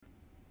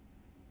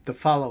The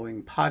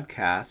following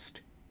podcast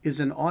is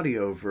an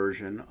audio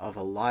version of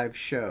a live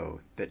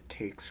show that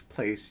takes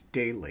place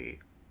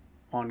daily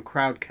on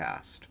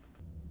Crowdcast.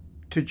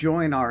 To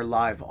join our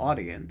live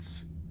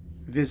audience,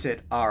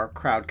 visit our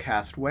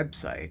Crowdcast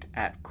website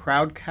at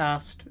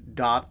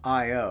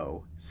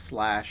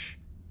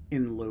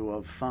crowdcast.io/in lieu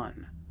of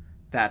fun.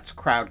 That's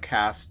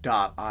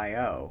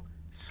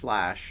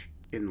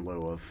crowdcast.io/in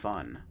lieu of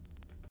fun.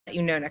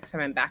 You know, next time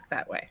I'm back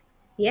that way.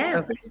 Yeah,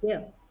 Okay. please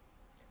do.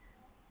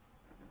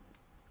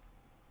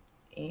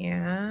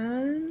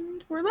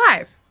 And we're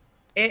live.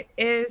 It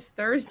is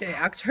Thursday,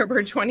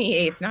 October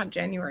 28th, not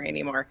January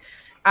anymore.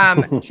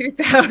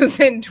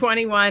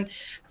 2021,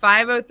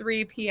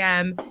 5:03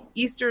 p.m.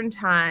 Eastern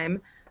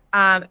Time.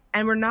 And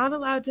we're not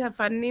allowed to have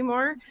fun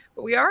anymore,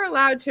 but we are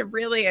allowed to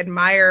really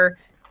admire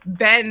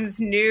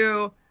Ben's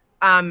new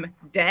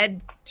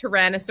dead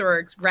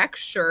Tyrannosaurus Rex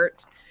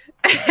shirt.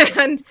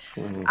 And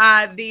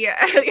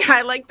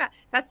I like that.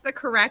 That's the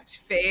correct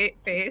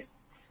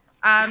face.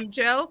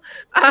 Jill,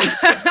 like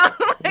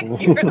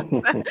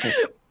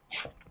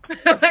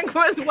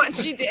was what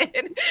she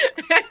did.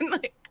 And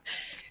like,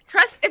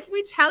 trust, if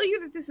we tell you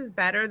that this is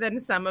better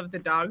than some of the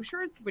dog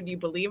shirts, would you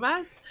believe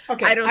us?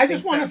 Okay, I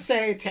just want to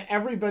say to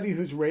everybody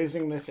who's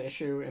raising this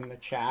issue in the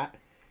chat,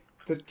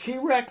 the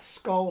T-Rex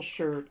skull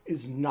shirt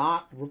is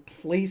not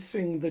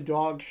replacing the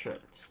dog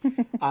shirts.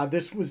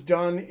 This was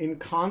done in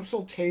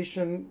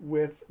consultation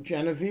with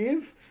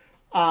Genevieve,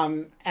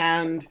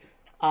 and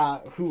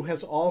who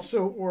has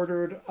also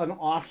ordered an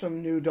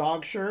awesome new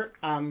dog shirt.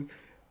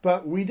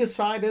 But we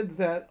decided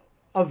that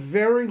a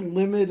very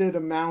limited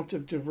amount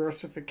of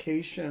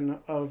diversification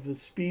of the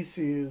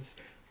species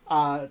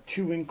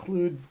to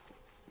include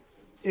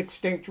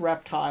extinct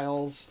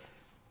reptiles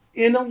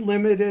in a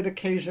limited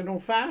occasional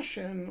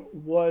fashion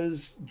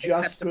was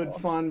just good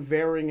fun,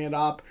 varying it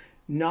up,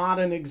 not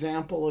an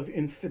example of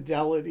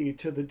infidelity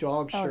to the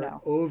dog shirt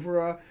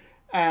oeuvre.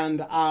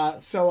 And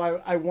so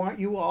I want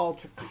you all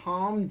to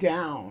calm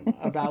down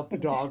about the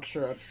dog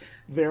shirts.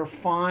 They're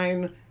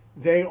fine.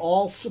 They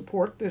all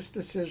support this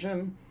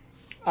decision.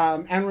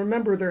 And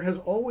remember, there has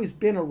always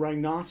been a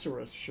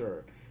rhinoceros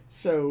shirt.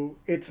 So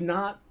it's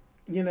not,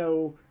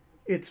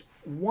 it's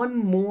one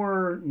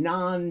more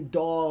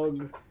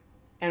non-dog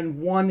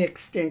and one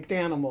extinct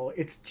animal.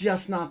 It's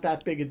just not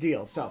that big a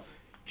deal. So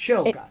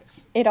chill,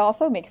 guys. It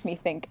also makes me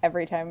think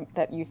every time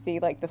that you see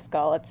like the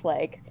skull, it's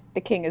like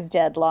the king is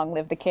dead, long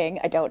live the king.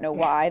 I don't know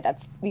why.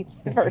 That's the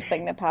first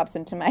thing that pops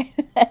into my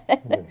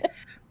head.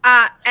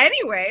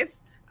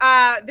 Anyways,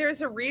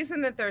 there's a reason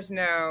that there's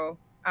no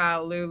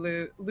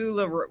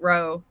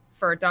LuLaRoe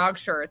for dog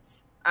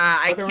shirts.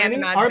 I can't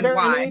imagine why. Are there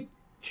any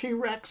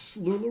T-Rex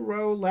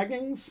LuLaRoe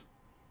leggings?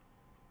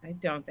 I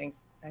don't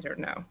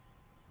know.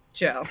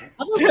 Jill.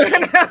 I'm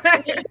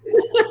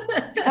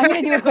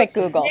going to do a quick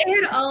Google. They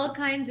had all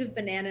kinds of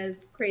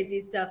bananas, crazy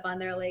stuff on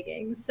their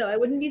leggings. So I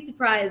wouldn't be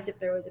surprised if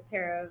there was a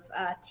pair of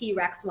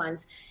T-Rex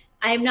ones.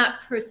 I am not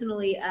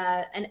personally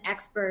an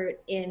expert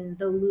in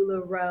the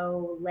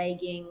LuLaRoe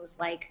leggings,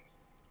 like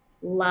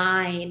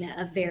line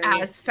of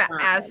various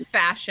as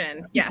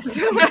fashion. Yes.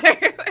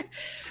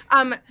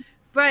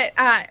 But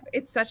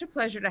it's such a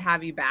pleasure to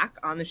have you back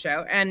on the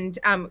show. And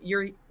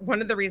you're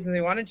one of the reasons we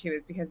wanted to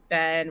is because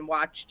Ben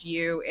watched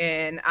you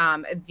in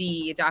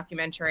the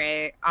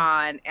documentary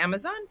on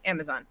Amazon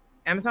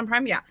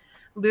Prime. Yeah.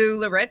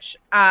 LuLaRich,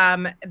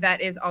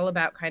 that is all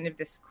about kind of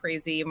this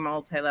crazy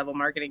multi-level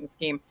marketing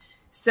scheme.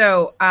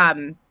 So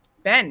Ben,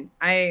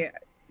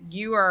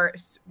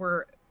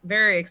 we're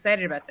very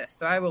excited about this.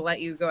 So I will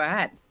let you go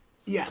ahead.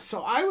 Yeah,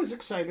 so I was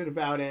excited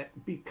about it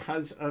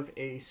because of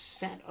a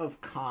set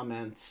of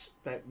comments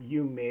that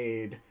you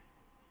made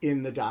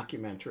in the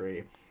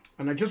documentary.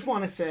 And I just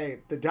want to say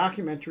the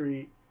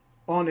documentary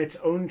on its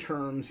own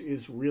terms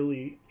is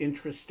really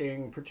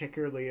interesting,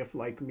 particularly if,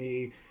 like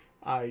me,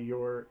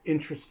 you're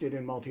interested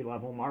in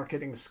multi-level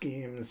marketing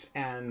schemes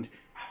and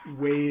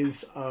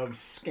ways of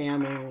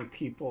scamming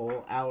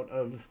people out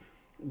of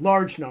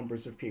large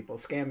numbers of people.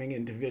 Scamming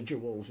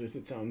individuals is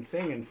its own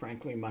thing and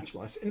frankly much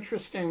less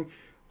interesting.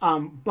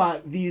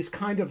 But these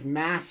kind of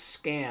mass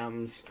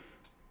scams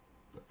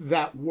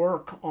that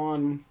work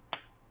on,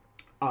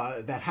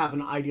 that have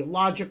an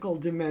ideological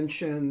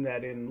dimension,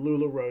 that in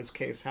LuLaRoe's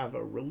case have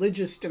a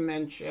religious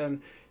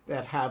dimension,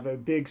 that have a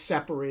big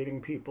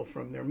separating people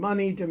from their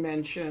money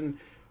dimension,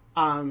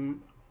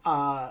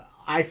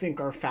 I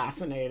think are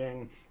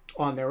fascinating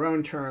on their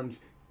own terms.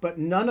 But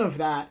none of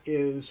that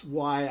is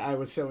why I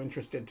was so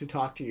interested to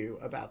talk to you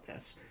about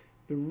this.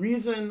 The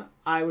reason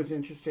I was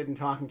interested in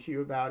talking to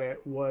you about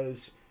it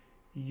was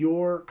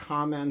your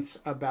comments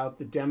about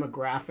the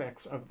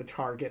demographics of the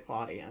target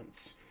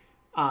audience,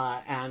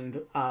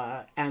 and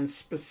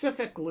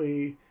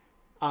specifically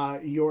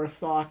your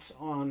thoughts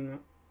on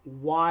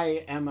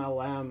why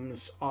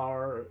MLMs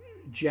are,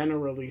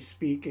 generally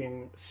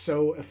speaking,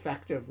 so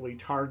effectively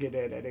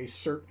targeted at a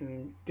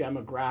certain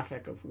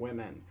demographic of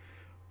women.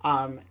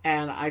 And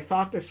I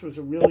thought this was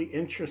a really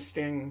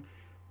interesting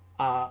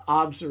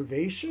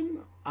observation.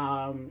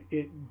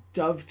 It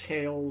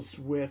dovetails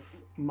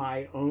with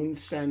my own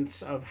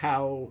sense of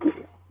how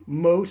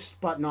most,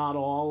 but not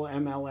all,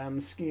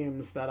 MLM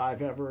schemes that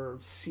I've ever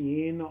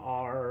seen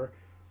are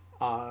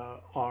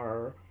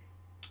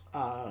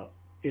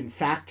in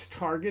fact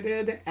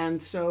targeted.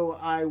 And so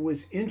I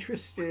was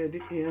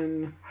interested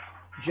in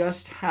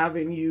just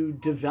having you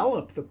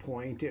develop the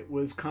point. It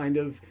was kind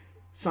of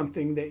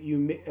something that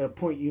a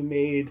point you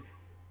made,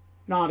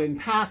 not in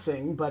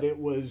passing, but it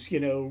was,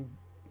 you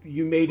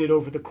made it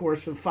over the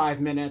course of 5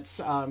 minutes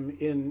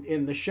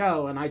in the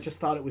show, and I just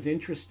thought it was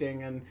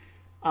interesting and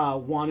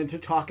wanted to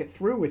talk it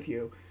through with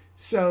you.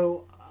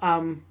 So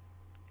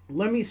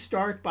let me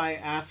start by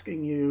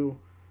asking you,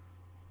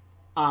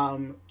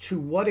 to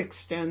what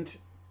extent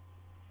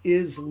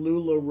is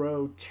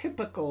LuLaRoe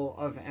typical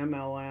of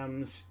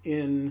MLMs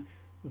in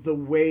the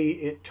way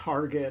it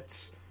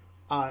targets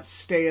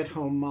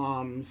stay-at-home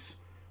moms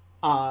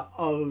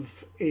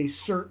of a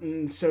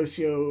certain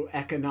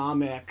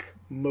socioeconomic,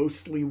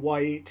 mostly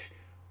white,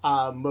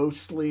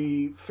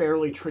 mostly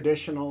fairly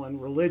traditional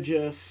and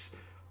religious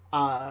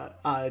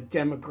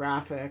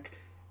demographic?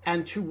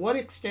 And to what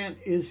extent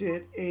is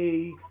it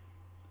a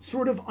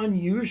sort of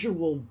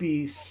unusual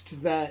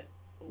beast that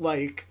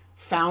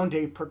found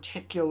a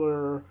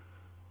particular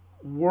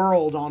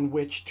world on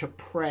which to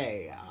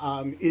prey?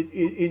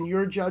 In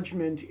your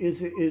judgment,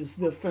 is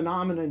the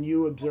phenomenon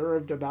you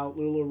observed about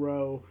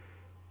LuLaRoe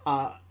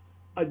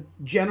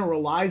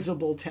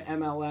generalizable to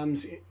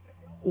MLMs,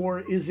 or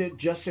is it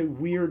just a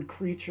weird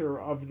creature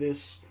of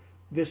this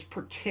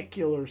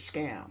particular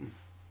scam?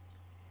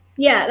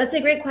 Yeah, that's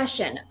a great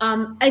question.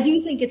 I do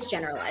think it's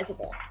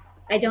generalizable.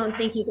 I don't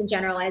think you can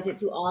generalize it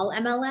to all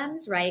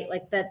MLMs, right?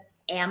 Like the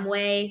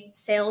Amway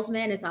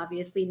salesman is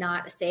obviously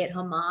not a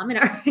stay-at-home mom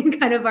in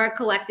kind of our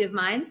collective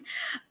minds.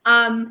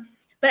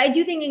 But I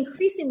do think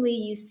increasingly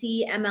you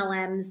see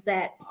MLMs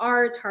that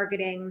are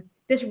targeting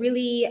this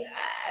really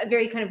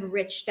very kind of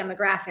rich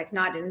demographic,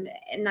 not in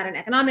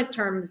economic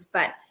terms,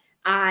 but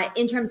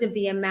in terms of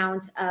the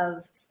amount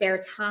of spare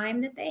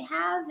time that they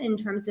have, in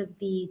terms of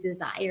the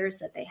desires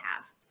that they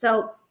have.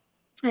 So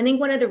I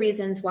think one of the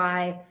reasons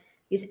why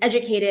these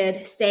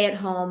educated,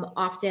 stay-at-home,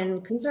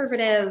 often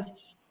conservative,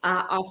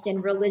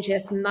 often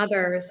religious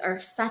mothers are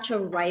such a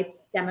ripe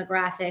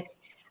demographic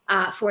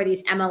for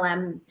these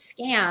MLM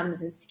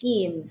scams and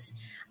schemes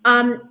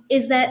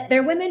is that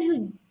they're women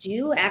who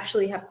do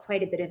actually have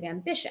quite a bit of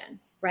ambition,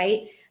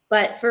 right?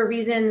 But for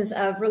reasons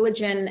of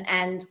religion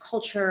and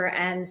culture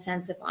and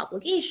sense of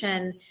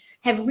obligation,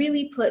 have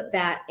really put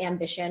that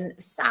ambition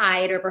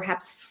aside, or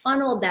perhaps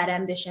funneled that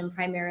ambition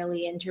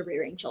primarily into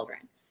rearing children.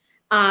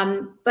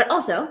 But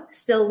also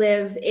still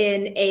live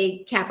in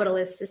a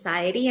capitalist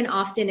society, and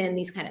often in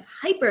these kind of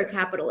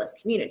hyper-capitalist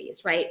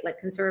communities, right? Like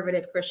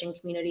conservative Christian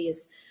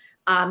communities,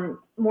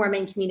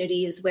 Mormon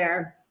communities,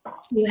 where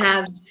you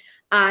have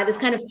this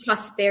kind of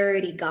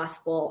prosperity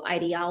gospel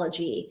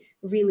ideology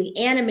really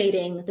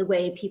animating the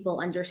way people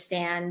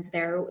understand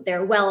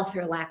their wealth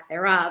or lack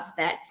thereof.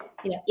 That,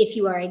 if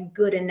you are a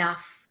good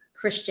enough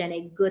Christian,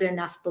 a good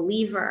enough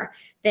believer,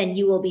 then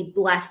you will be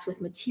blessed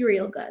with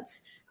material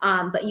goods.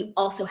 But you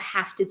also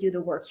have to do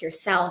the work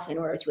yourself in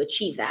order to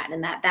achieve that.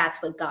 And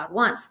that's what God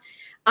wants.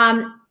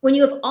 When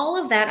you have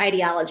all of that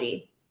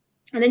ideology,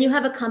 and then you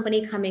have a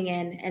company coming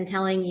in and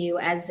telling you,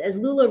 as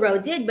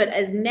LuLaRoe did, but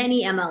as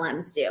many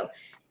MLMs do,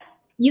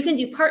 you can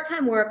do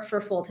part-time work for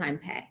full-time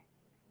pay.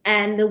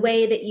 And the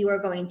way that you are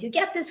going to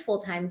get this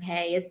full-time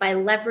pay is by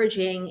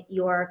leveraging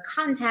your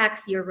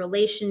contacts, your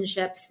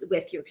relationships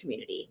with your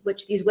community,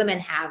 which these women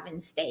have in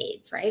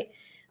spades, right?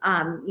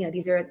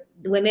 These are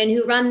the women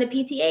who run the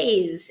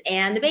PTAs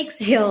and the bake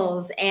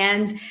sales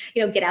and,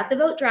 get out the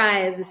vote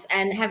drives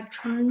and have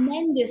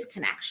tremendous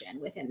connection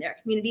within their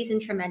communities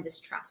and tremendous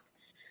trust.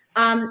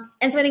 And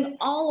so I think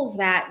all of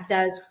that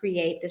does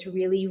create this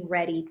really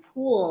ready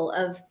pool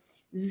of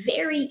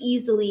very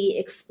easily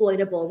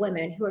exploitable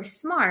women who are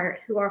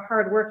smart, who are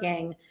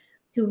hardworking,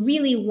 who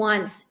really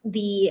want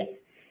the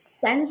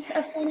sense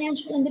of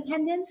financial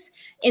independence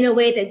in a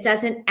way that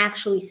doesn't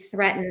actually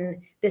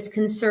threaten this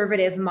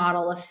conservative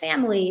model of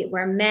family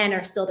where men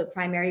are still the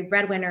primary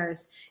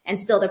breadwinners and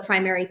still the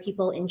primary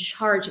people in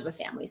charge of a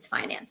family's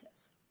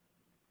finances.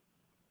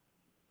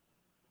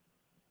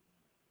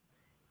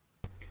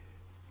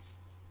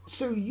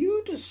 So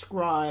you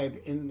describe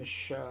in the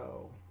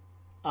show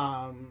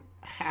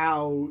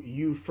how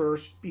you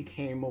first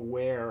became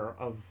aware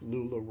of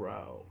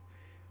LuLaRoe,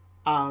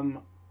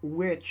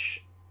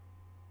 which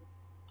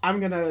I'm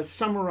going to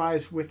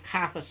summarize with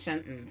half a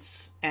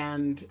sentence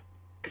and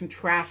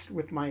contrast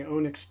with my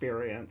own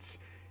experience,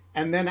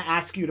 and then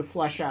ask you to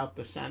flesh out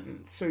the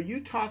sentence. So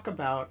you talk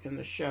about in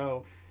the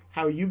show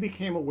how you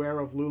became aware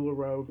of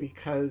LuLaRoe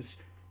because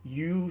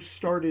you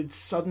started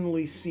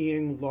suddenly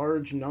seeing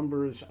large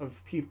numbers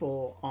of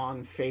people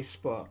on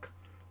Facebook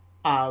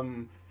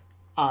among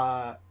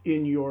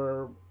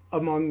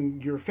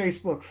your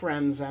Facebook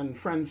friends and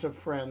friends of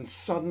friends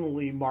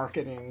suddenly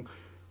marketing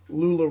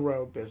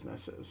LuLaRoe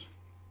businesses.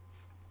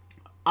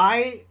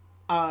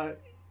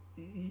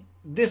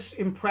 this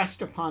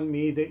impressed upon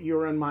me that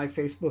your and my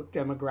Facebook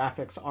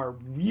demographics are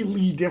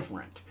really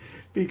different,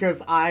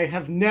 because I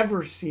have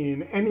never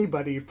seen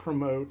anybody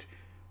promote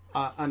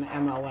an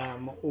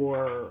MLM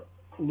or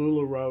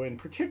LuLaRoe in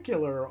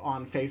particular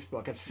on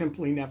Facebook. I've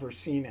simply never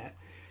seen it.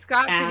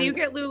 Scott, did you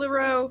get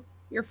LuLaRoe?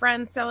 Your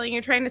friend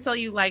trying to sell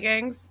you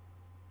leggings?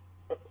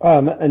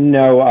 No,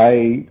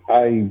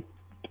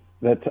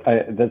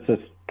 that's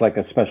just like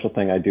a special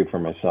thing I do for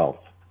myself.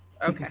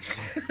 Okay.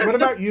 What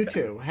about you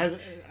two? Has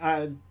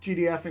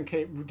GDF and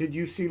Kate, did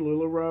you see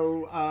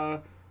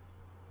LuLaRoe?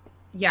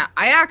 Yeah,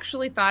 I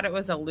actually thought it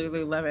was a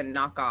Lululemon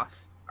knockoff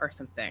or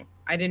something.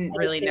 I didn't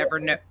really never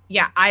know.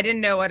 Yeah, I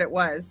didn't know what it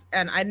was.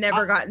 And I'd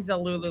never gotten to the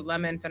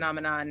Lululemon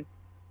phenomenon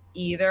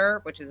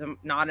either, which is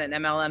not an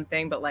MLM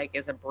thing, but like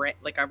is a brand,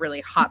 like a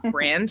really hot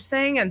brand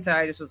thing. And so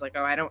I just was like,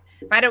 oh,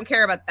 if I don't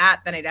care about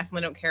that, then I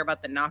definitely don't care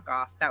about the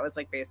knockoff. That was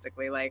like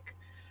basically like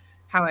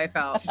how I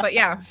felt. But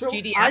yeah, so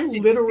GDF,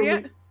 did you see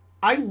it?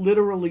 I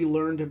literally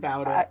learned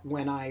about it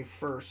when I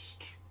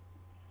first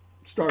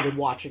started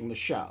watching the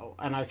show.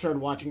 And I started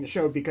watching the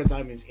show because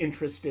I was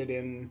interested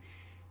in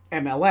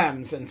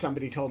MLMs, and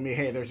somebody told me,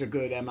 hey, there's a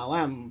good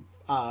MLM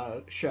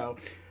show.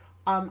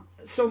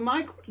 So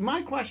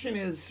my question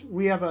is,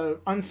 we have an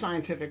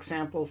unscientific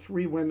sample,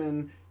 3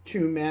 women,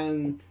 2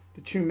 men.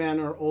 The 2 men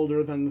are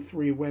older than the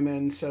 3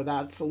 women, so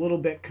that's a little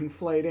bit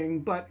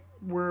conflating. But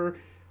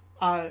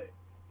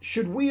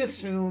should we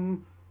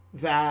assume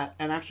that,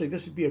 and actually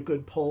this would be a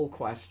good poll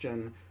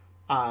question,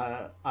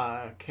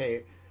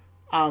 Kate,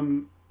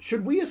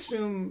 should we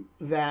assume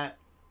that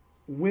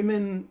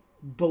women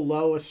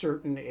below a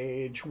certain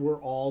age were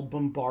all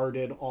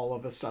bombarded all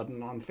of a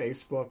sudden on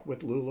Facebook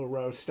with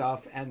LuLaRoe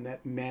stuff, and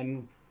that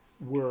men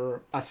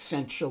were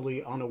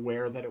essentially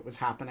unaware that it was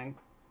happening?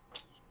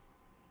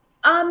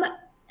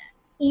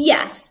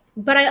 Yes,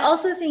 but I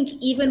also think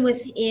even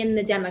within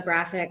the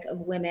demographic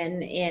of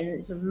women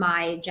in sort of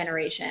my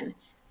generation,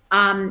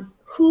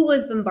 who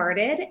was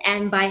bombarded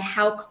and by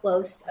how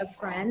close of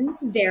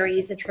friends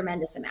varies a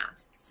tremendous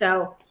amount.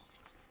 So,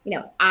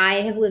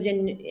 I have lived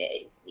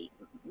in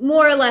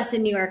more or less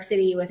in New York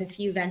City with a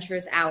few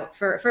ventures out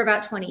for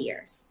about 20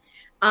 years.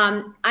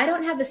 I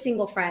don't have a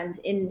single friend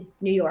in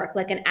New York,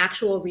 like an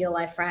actual real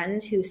life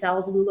friend who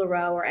sells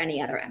LuLaRoe or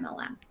any other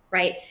MLM,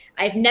 right?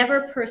 I've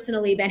never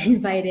personally been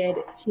invited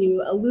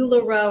to a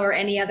LuLaRoe or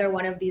any other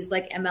one of these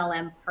like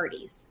MLM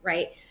parties,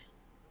 right?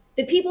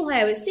 The people who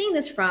I was seeing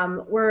this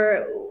from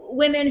were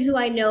women who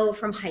I know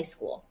from high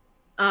school.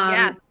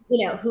 Yes.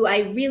 Who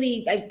I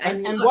really...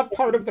 And what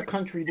part of the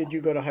country did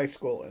you go to high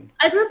school in?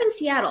 I grew up in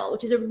Seattle,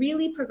 which is a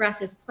really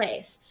progressive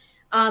place,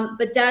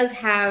 but does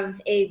have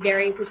a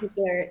very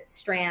particular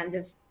strand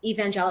of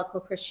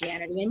evangelical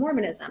Christianity and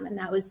Mormonism. And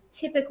that was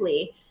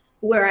typically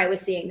where I was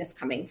seeing this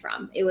coming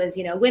from. It was,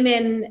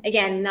 women,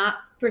 again, not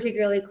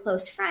particularly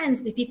close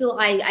friends, but people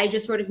I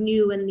just sort of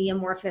knew in the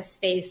amorphous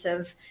space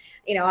of,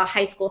 a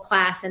high school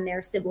class and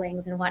their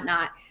siblings and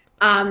whatnot.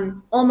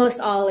 Almost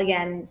all,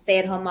 again,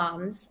 stay-at-home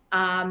moms.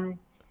 And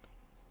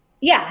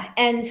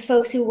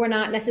folks who were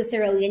not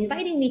necessarily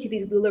inviting me to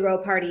these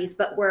LuLaRoe parties,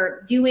 but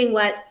were doing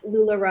what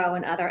LuLaRoe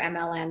and other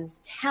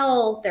MLMs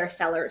tell their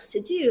sellers to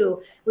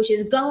do, which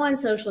is go on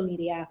social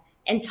media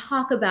and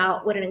talk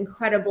about what an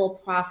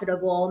incredible,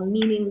 profitable,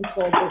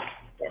 meaningful business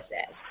this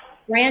is.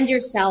 Brand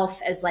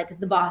yourself as like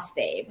the boss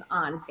babe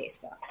on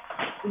Facebook.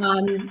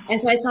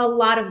 And so I saw a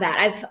lot of that.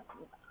 I've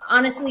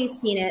honestly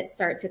seen it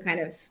start to kind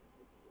of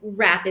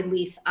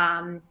rapidly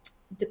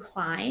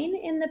decline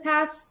in the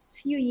past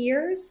few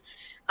years.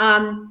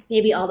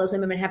 Maybe all those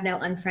women have now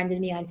unfriended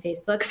me on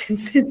Facebook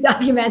since this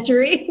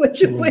documentary,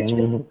 which is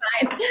fine.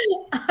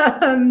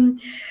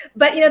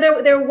 But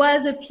there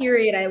was a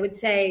period, I would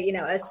say,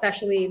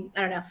 especially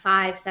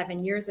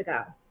 5-7 years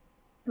ago,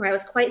 where I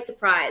was quite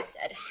surprised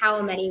at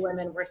how many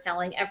women were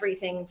selling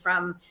everything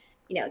from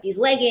these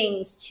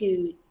leggings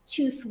to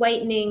tooth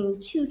whitening,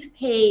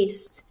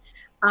 toothpaste,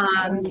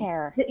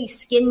 skincare,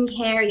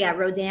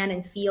 Rodan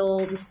and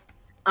Fields,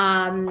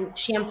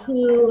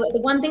 shampoo. The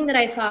one thing that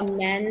I saw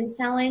men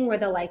selling were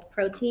the like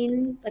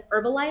protein, like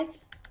Herbalife,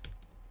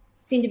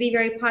 seemed to be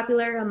very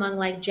popular among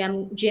like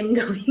gym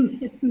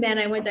going men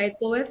I went to high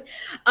school with.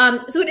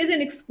 So it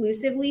isn't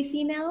exclusively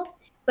female,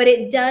 but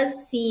it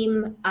does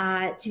seem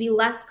to be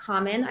less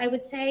common, I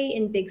would say,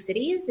 in big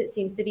cities. It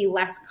seems to be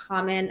less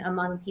common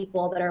among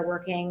people that are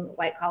working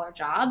white collar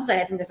jobs. I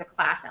think there's a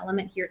class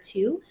element here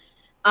too.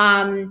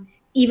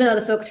 Even though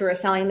the folks who are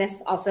selling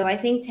this also, I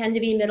think, tend to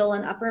be middle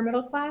and upper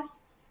middle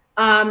class.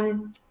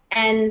 And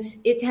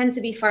it tends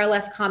to be far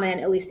less common,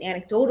 at least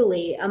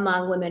anecdotally,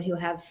 among women who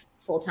have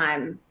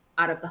full-time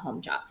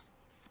out-of-the-home jobs.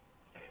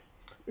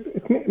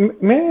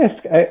 May I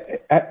ask,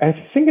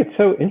 I think it's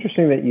so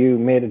interesting that you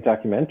made a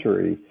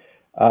documentary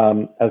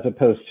as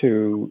opposed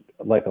to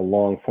like a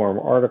long-form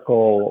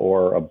article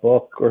or a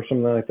book or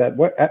something like that.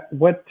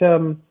 What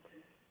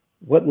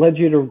led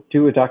you to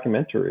do a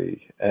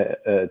documentary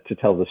to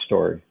tell the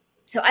story?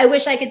 So I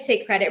wish I could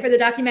take credit for the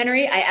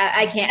documentary.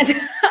 I can't.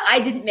 I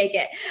didn't make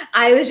it.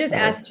 I was just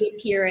asked to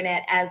appear in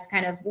it as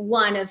kind of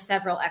one of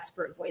several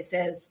expert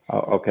voices. Oh,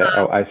 okay.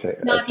 I see.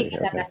 Not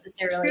because I'm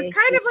necessarily. It was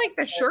kind of like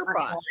the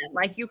Sherpa.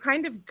 Like you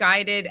kind of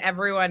guided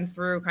everyone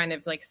through kind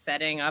of like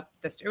setting up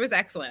this. It was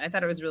excellent. I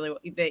thought it was really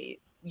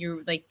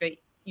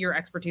your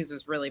expertise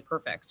was really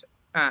perfect.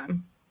 Yeah.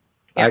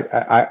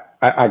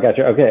 I got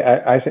you. Okay,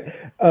 I see.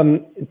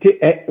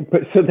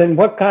 But so then,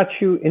 what got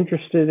you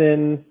interested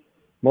in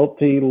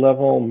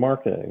multi-level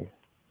marketing?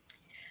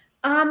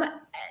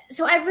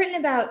 So I've written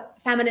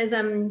about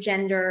feminism,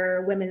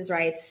 gender, women's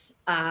rights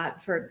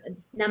for a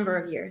number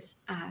of years,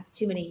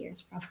 too many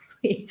years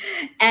probably,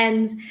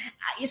 and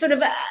you sort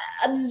of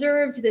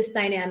observed this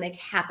dynamic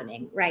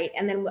happening, right?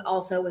 And then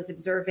also was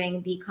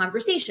observing the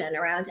conversation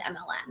around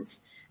MLMs.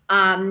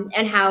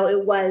 And how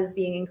it was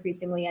being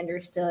increasingly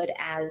understood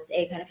as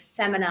a kind of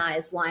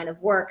feminized line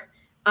of work.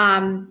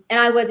 And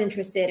I was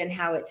interested in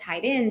how it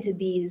tied into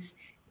these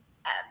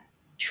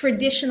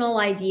traditional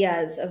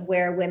ideas of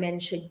where women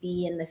should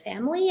be in the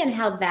family and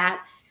how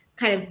that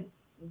kind of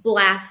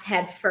blasts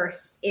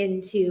headfirst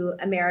into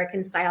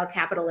American style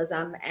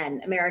capitalism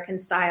and American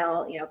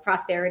style,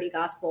 prosperity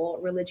gospel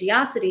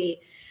religiosity.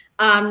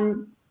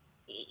 Also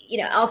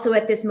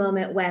at this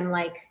moment when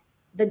like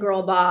the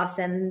girl boss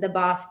and the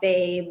boss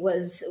babe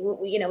was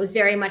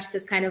very much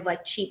this kind of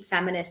like cheap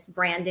feminist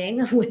branding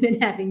of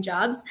women having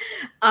jobs.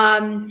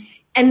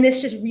 And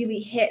this just really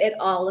hit at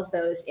all of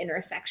those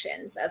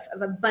intersections of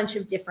a bunch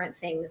of different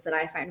things that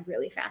I find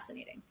really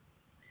fascinating.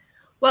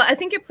 Well, I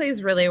think it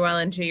plays really well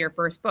into your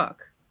first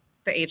book,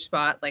 The H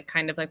Spot, like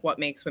kind of like what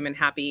makes women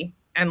happy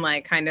and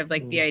like kind of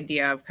like the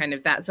idea of kind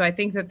of that. So I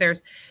think that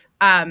there's,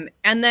 and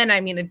then, I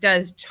mean, it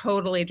does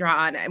totally draw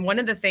on. And one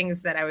of the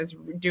things that I was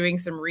doing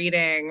some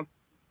reading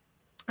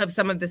of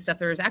some of this stuff,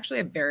 there was actually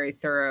a very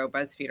thorough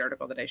BuzzFeed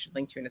article that I should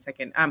link to in a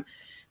second,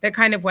 that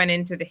kind of went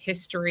into the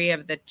history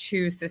of the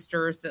two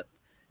sisters that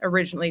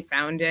originally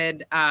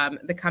founded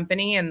the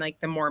company and like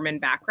the Mormon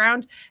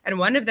background. And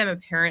one of them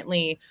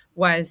apparently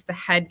was the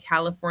head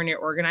California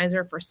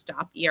organizer for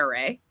Stop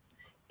ERA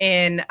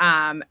in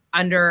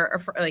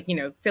under like,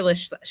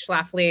 Phyllis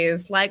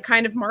Schlafly's like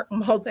kind of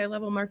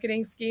multi-level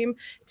marketing scheme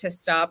to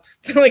stop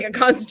like a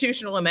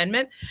constitutional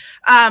amendment.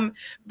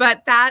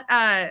 But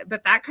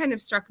that kind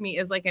of struck me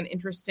as like an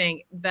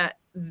interesting that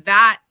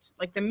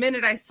like the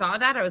minute I saw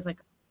that, I was like,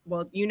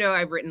 well,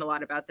 I've written a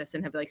lot about this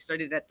and have like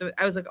studied it.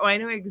 I was like, oh, I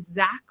know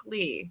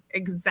exactly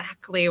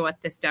what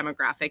this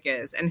demographic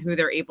is and who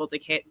they're able to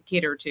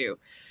cater to.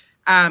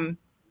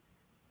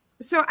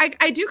 So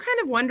I do kind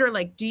of wonder,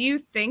 like, do you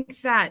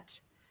think that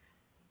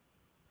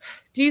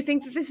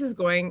this is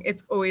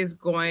it's always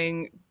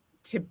going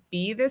to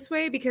be this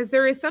way? Because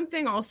there is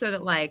something also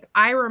that like,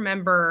 I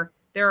remember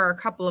there are a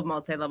couple of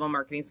multi-level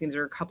marketing schemes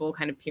or a couple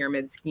kind of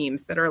pyramid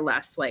schemes that are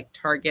less like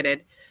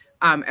targeted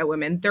at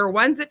women. There are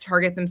ones that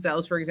target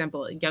themselves, for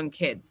example, young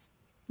kids,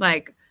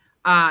 like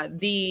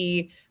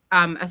the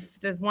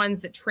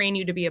ones that train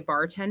you to be a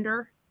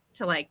bartender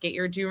to like get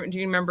your, do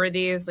you remember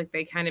these? Like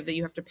they kind of, that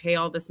you have to pay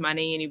all this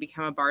money and you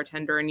become a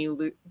bartender and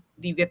you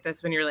get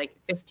this when you're like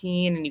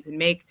 15 and you can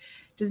make,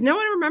 does no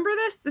one remember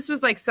this? This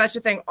was like such a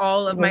thing.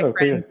 All of my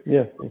friends,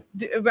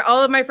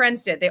 all of my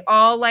friends did. They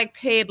all like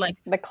paid like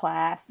the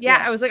class.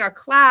 Yeah, it was like a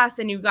class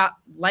and you got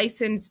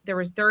licensed. There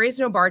is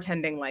no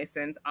bartending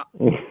license,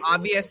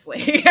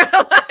 obviously.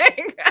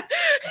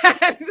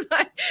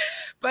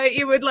 But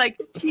it would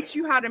like teach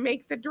you how to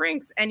make the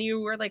drinks and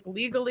you were like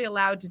legally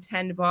allowed to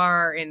tend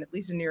bar in, at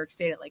least in New York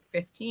State, at like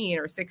 15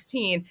 or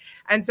 16.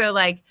 And so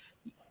like,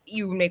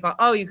 you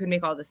could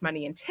make all this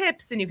money in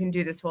tips and you can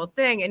do this whole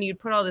thing and you'd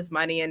put all this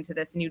money into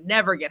this and you'd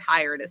never get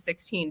hired at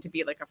 16 to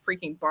be like a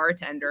freaking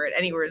bartender at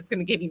anywhere that's going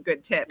to give you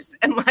good tips.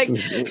 And like,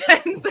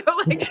 and so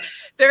like,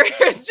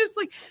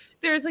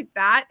 there's like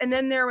that. And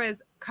then there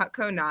was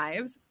Cutco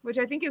knives, which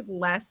I think is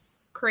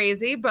less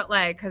crazy, but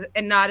like,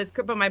 and not as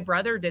good, but my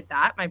brother did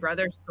that. My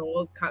brother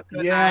sold Cutco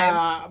knives.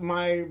 Yeah,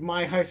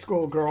 my high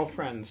school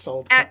girlfriend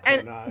sold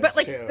Cutco knives but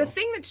like too. The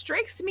thing that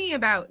strikes me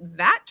about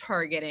that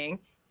targeting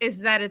is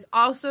that it's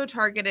also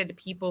targeted to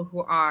people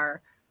who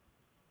are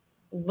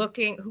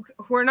looking,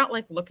 who are not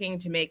like looking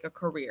to make a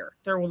career.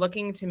 They're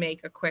looking to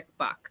make a quick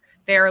buck.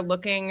 They're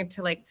looking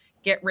to like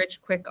get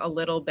rich quick a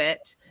little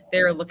bit.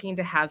 They're looking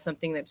to have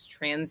something that's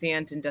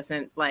transient and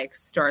doesn't like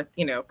start,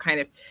 kind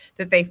of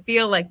that they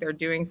feel like they're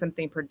doing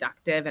something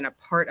productive and a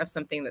part of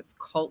something that's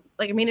cult.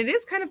 Like, I mean, it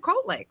is kind of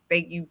cult like.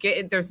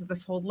 There's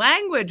this whole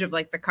language of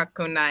like the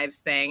Cutco knives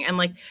thing and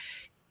like,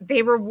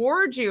 they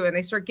reward you and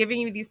they start giving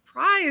you these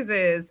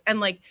prizes and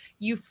like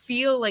you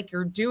feel like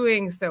you're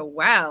doing so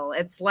well.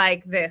 It's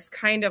like this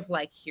kind of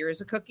like, here's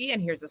a cookie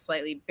and here's a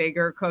slightly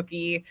bigger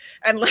cookie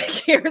and like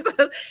here's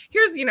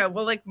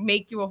we'll like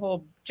make you a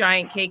whole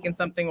giant cake and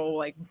something will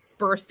like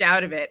burst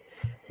out of it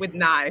with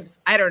knives.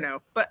 I don't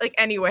know, but like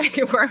anyway,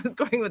 where I was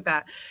going with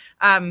that.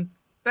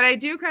 But I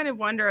do kind of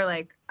wonder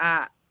like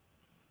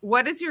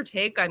what is your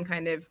take on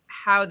kind of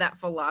how that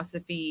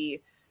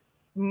philosophy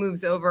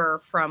moves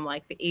over from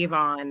like the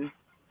Avon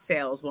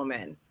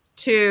saleswoman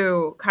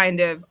to kind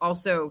of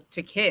also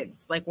to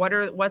kids? Like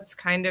what's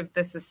kind of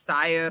the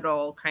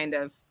societal kind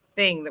of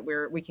thing that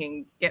we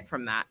can get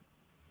from that?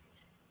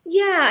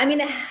 Yeah, I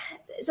mean,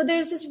 so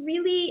there's this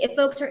really, if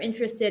folks are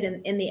interested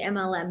in the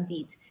MLM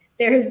beat,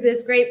 there's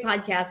this great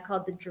podcast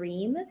called The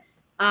Dream,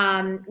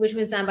 which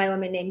was done by a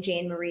woman named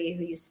Jane Marie,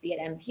 who used to be at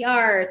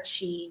NPR.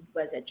 She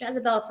was at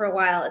Jezebel for a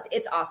while.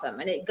 It's awesome.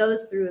 And it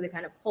goes through the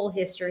kind of whole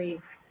history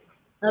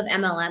of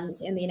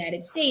MLMs in the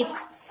United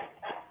States,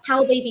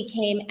 how they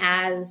became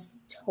as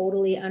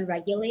totally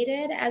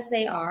unregulated as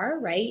they are,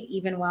 right?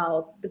 Even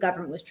while the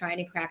government was trying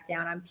to crack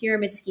down on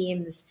pyramid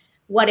schemes,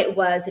 what it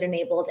was that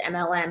enabled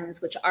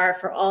MLMs, which are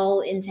for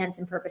all intents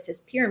and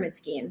purposes pyramid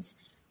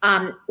schemes,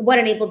 what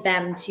enabled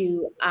them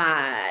to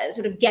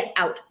sort of get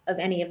out of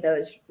any of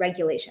those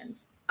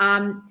regulations.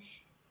 And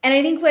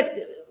I think what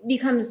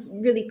becomes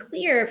really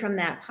clear from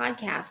that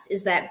podcast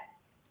is that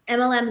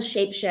MLMs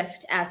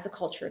shapeshift as the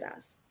culture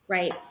does,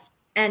 right?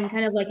 And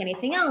kind of like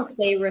anything else,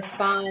 they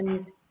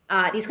respond,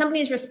 these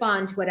companies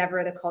respond to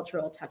whatever the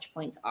cultural touch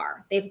points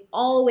are. They've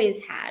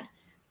always had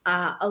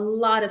a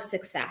lot of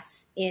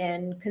success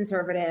in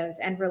conservative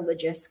and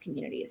religious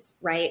communities,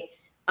 right?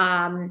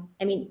 I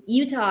mean,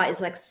 Utah is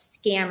like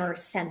scammer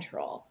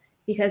central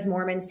because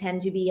Mormons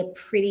tend to be a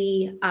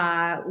pretty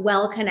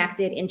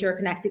well-connected,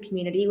 interconnected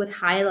community with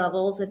high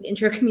levels of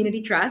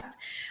inter-community trust,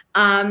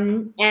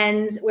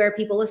 and where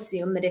people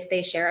assume that if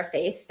they share a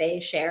faith, they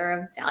share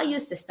a value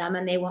system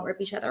and they won't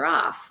rip each other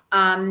off.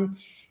 And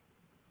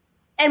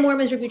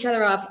Mormons rip each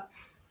other off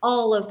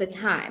all of the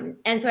time.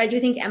 And so I do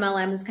think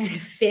MLMs kind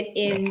of fit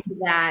into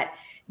that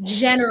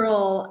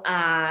general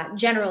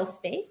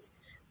space.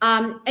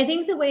 I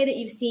think the way that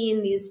you've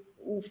seen these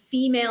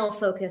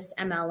female-focused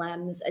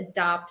MLMs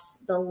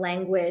adopts the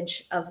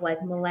language of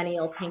like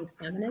millennial pink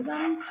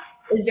feminism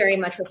is very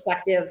much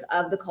reflective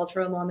of the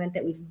cultural moment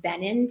that we've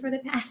been in for the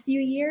past few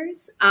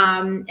years,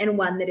 and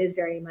one that is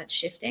very much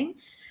shifting.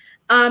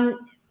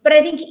 But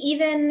I think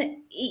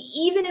even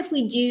if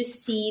we do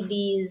see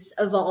these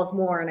evolve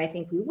more, and I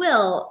think we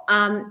will,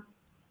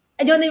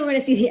 I don't think we're going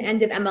to see the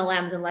end of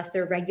MLMs unless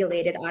they're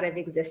regulated out of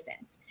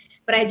existence.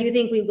 But I do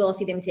think we will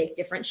see them take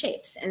different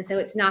shapes. And so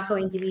it's not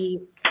going to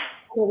be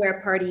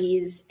cool-wear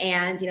parties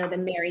and, the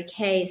Mary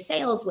Kay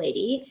sales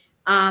lady.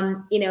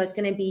 It's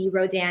going to be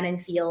Rodan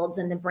and Fields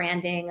and the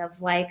branding of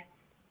like,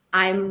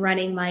 I'm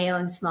running my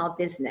own small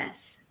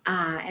business.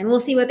 And we'll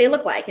see what they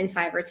look like in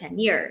 5 or 10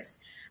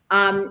 years.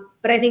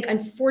 But I think,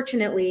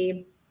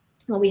 unfortunately,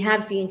 what we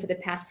have seen for the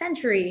past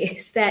century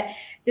is that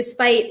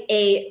despite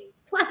a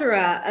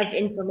plethora of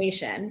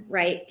information,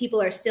 right,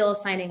 people are still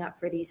signing up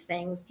for these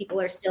things.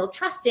 People are still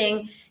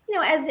trusting,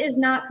 as is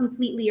not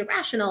completely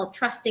irrational,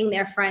 trusting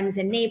their friends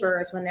and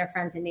neighbors when their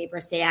friends and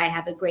neighbors say, I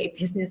have a great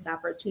business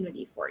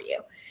opportunity for you.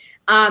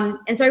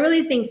 And so I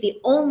really think the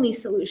only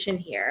solution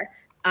here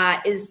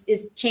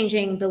is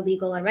changing the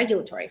legal and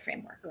regulatory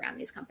framework around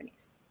these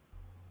companies.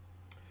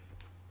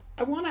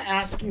 I want to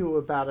ask you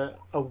about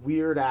a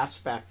weird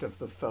aspect of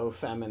the faux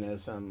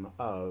feminism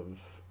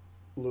of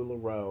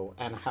LuLaRoe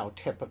and how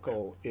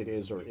typical it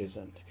is or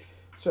isn't.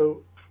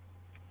 So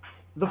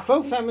the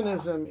faux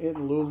feminism in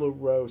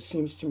LuLaRoe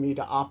seems to me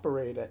to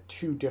operate at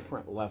 2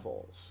 different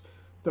levels.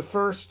 The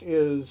first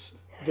is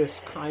this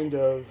kind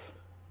of,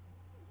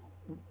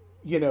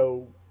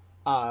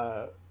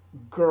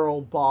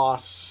 girl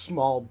boss,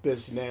 small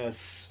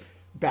business,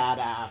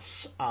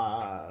 badass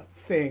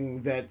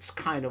thing that's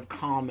kind of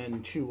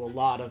common to a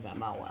lot of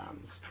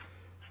MLMs.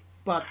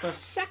 But the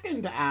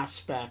second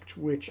aspect,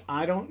 which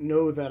I don't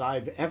know that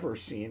I've ever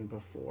seen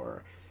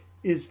before,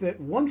 is that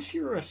once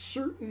you're a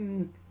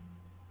certain,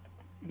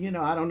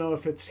 I don't know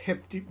if it's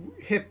hip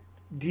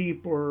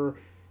deep or,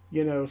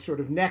 sort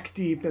of neck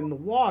deep in the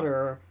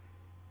water,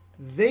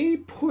 they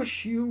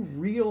push you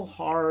real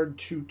hard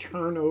to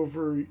turn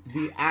over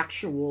the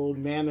actual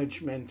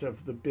management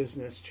of the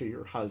business to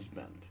your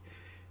husband.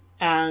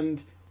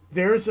 And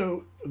there's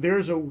a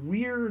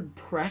weird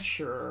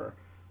pressure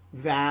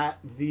that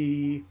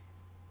the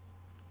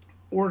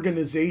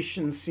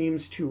organization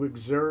seems to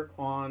exert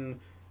on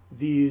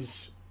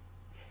these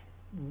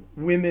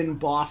women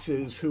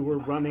bosses who are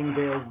running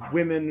their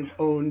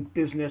women-owned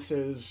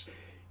businesses,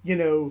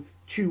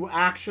 to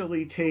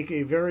actually take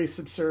a very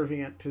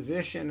subservient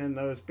position in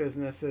those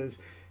businesses.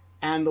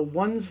 And the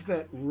ones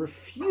that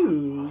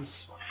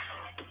refuse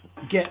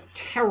get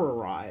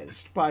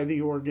terrorized by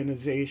the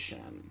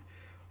organization.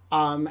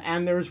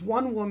 And there's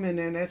one woman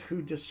in it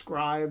who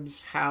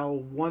describes how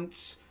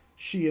once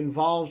she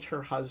involved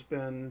her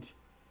husband,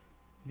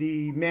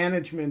 the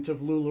management of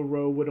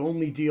LuLaRoe would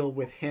only deal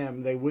with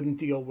him. They wouldn't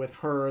deal with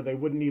her. They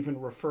wouldn't even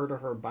refer to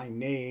her by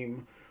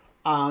name.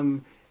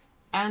 And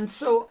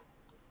so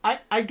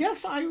I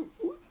guess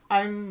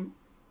I'm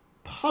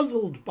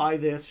puzzled by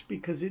this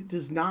because it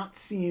does not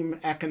seem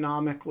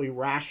economically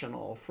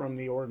rational from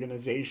the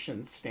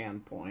organization's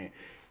standpoint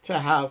to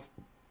have,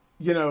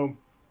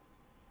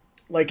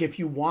 like if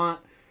you want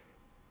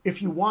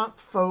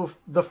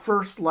the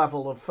first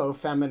level of faux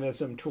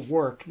feminism to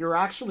work, you're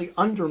actually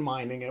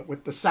undermining it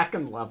with the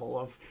second level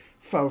of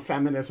faux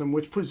feminism,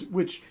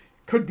 which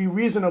could be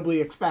reasonably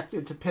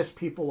expected to piss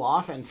people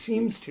off, and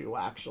seems to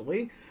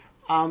actually.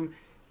 And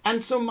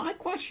so my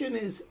question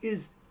is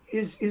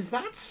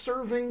that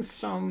serving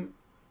some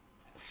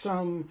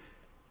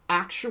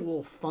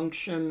actual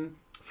function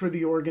for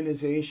the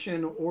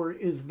organization, or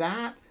is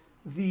that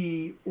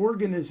the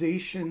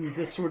organization,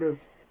 the sort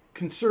of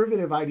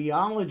conservative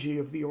ideology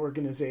of the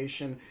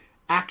organization,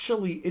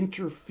 actually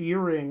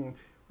interfering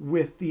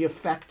with the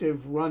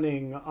effective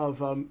running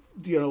of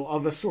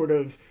a sort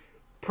of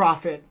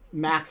profit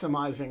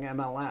maximizing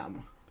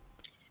MLM?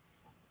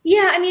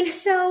 Yeah, I mean,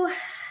 so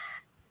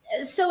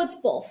it's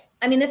both.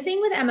 I mean, the thing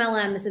with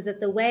MLMs is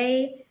that the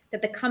way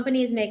that the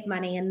companies make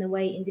money and the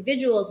way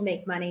individuals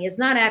make money is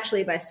not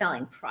actually by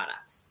selling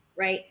products,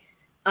 right?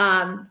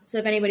 So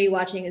if anybody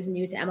watching is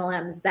new to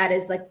MLMs, that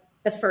is like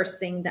the first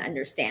thing to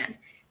understand.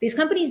 These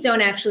companies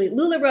don't actually,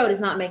 LuLaRoe does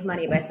not make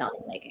money by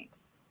selling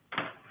leggings.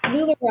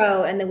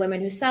 LuLaRoe and the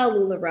women who sell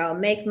LuLaRoe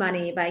make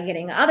money by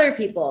getting other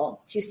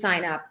people to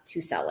sign up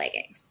to sell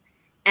leggings.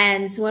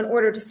 And so in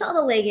order to sell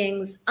the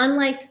leggings,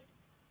 unlike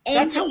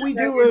that's how we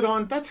do it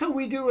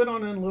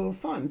on In Lieu of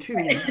Fun too.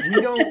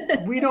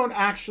 We don't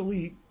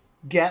actually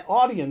get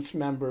audience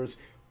members.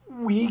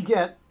 We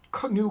get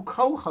new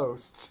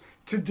co-hosts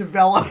to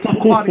develop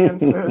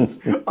audiences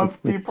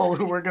of people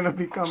who are going to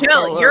become Jill,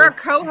 co-hosts. You're a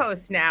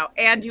co-host now,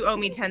 and you owe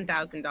me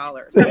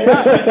 $10,000.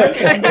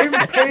 Yeah, and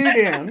they've paid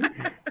in,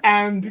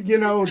 and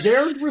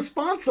they're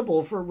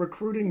responsible for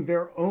recruiting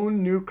their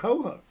own new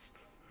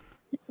co-hosts.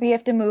 We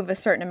have to move a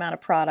certain amount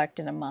of product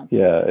in a month.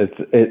 Yeah,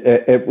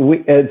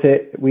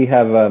 we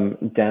have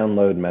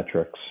download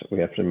metrics we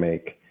have to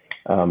make,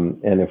 and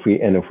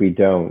if we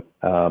don't,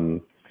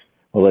 well,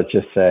 let's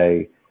just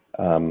say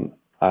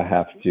I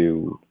have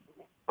to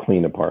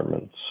clean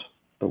apartments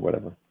or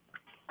whatever.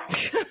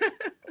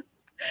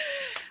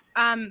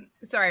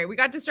 Sorry, we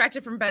got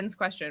distracted from Ben's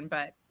question,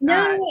 but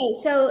no.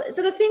 So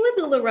the thing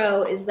with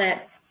LuLaRoe is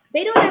that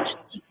they don't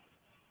actually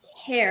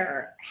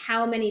care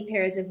how many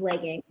pairs of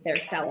leggings their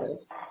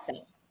sellers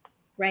sell,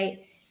 right?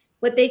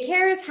 What they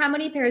care is how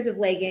many pairs of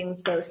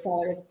leggings those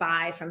sellers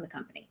buy from the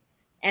company,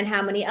 and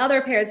how many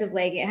other pairs of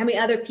leggings, how many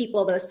other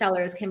people those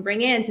sellers can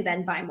bring in to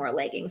then buy more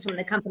leggings from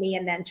the company,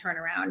 and then turn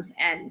around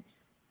and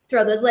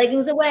throw those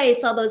leggings away,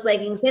 sell those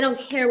leggings. They don't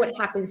care what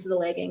happens to the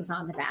leggings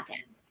on the back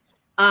end.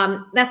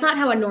 That's not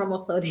how a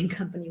normal clothing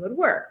company would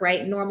work,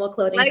 right? Normal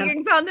clothing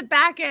leggings on the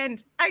back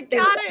end. I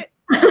got it.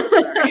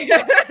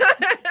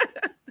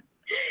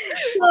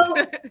 So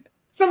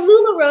from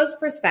LuLaRoe's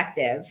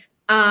perspective,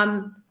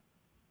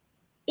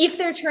 if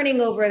they're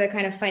turning over the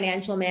kind of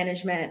financial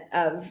management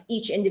of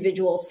each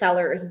individual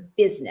seller's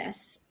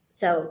business,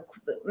 so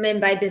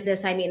by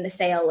business, I mean the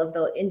sale of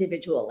the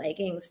individual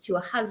leggings to a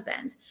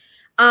husband,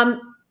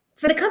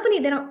 for the company,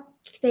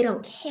 they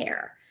don't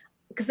care,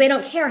 because they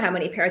don't care how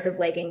many pairs of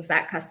leggings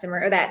that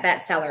customer or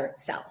that seller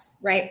sells,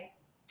 right?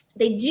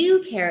 They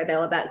do care,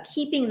 though, about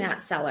keeping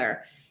that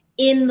seller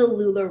in the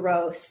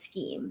LuLaRoe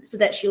scheme, so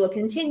that she will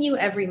continue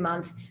every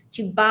month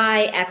to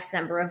buy X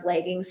number of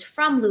leggings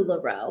from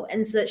LuLaRoe,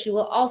 and so that she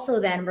will also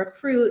then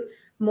recruit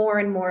more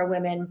and more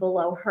women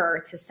below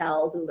her to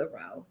sell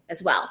LuLaRoe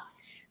as well.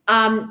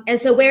 And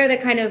so where the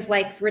kind of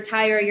like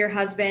retire your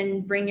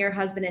husband, bring your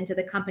husband into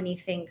the company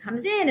thing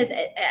comes in is,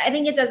 I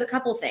think it does a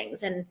couple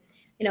things. And,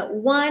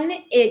 one,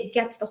 it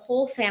gets the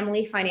whole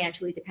family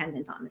financially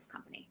dependent on this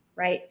company,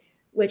 right?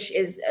 Which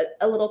is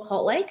a little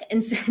cult-like,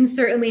 and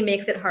certainly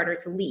makes it harder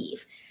to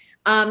leave.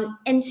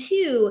 And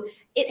two,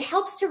 it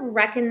helps to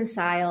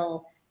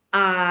reconcile,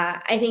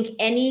 I think,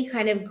 any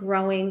kind of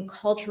growing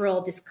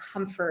cultural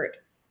discomfort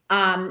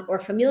or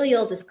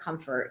familial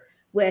discomfort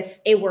with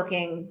a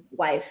working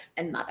wife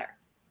and mother,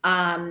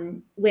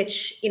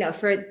 which,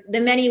 for the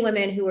many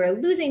women who are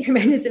losing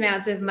tremendous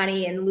amounts of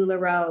money in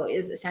LuLaRoe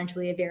is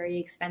essentially a very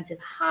expensive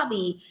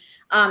hobby.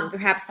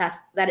 Perhaps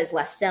that is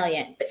less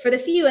salient. But for the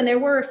few, and there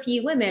were a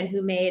few women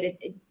who made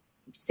a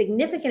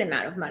significant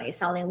amount of money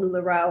selling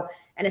LuLaRoe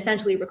and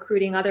essentially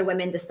recruiting other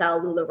women to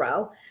sell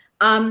LuLaRoe,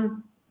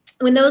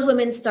 when those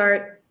women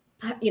start,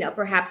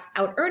 perhaps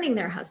out earning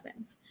their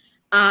husbands,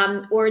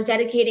 or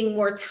dedicating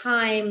more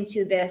time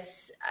to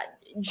this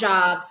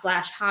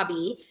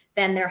job/hobby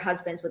than their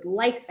husbands would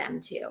like them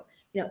to,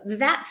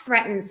 that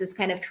threatens this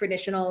kind of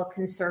traditional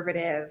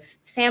conservative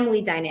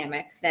family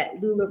dynamic that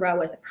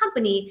LuLaRoe as a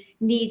company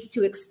needs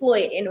to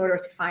exploit in order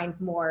to find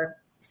more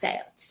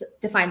sales,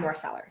 to find more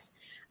sellers.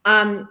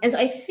 And so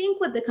I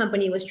think what the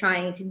company was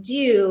trying to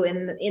do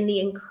in the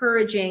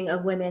encouraging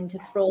of women to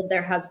fold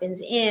their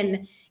husbands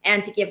in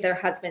and to give their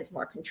husbands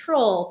more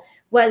control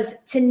was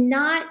to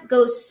not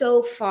go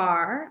so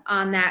far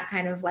on that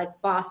kind of like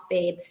boss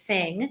babe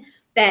thing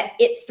that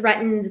it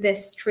threatened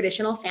this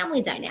traditional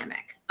family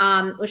dynamic,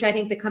 which I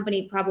think the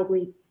company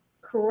probably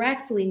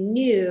correctly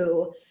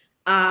knew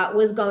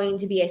was going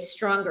to be a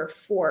stronger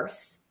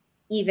force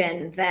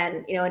even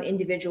than, an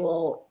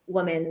individual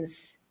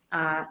woman's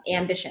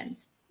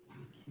ambitions.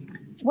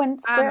 When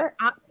Square,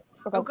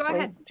 Oh, go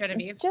ahead,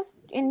 Genevieve. Just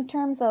in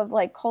terms of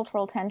like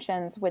cultural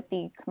tensions with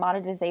the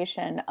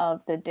commoditization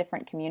of the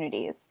different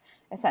communities,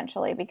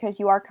 essentially, because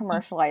you are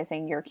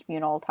commercializing your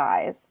communal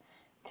ties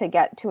to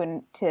get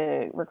to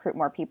recruit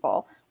more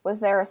people. Was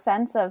there a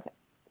sense of,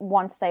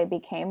 once they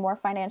became more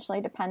financially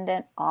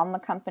dependent on the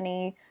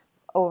company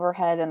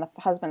overhead and the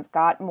husbands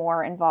got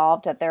more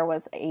involved, that there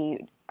was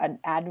an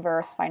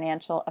adverse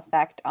financial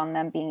effect on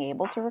them being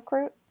able to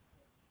recruit?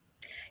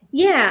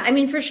 Yeah, I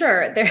mean, for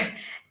sure.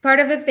 Part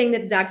of the thing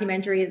that the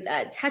documentary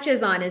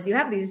touches on is you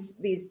have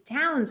these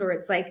towns where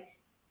it's like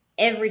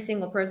every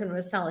single person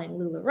was selling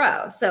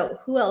LuLaRoe. So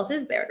who else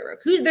is there to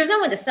recruit? There's no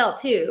one to sell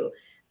to,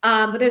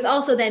 but there's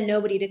also then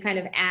nobody to kind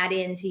of add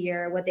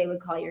into what they would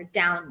call your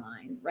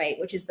downline, right?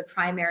 Which is the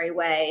primary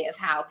way of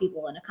how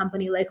people in a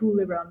company like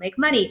LuLaRoe make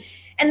money.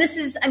 And this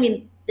is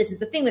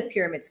the thing with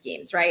pyramid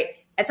schemes, right?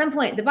 At some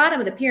point, the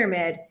bottom of the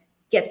pyramid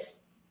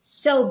gets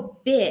so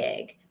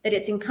big that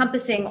it's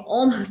encompassing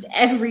almost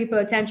every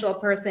potential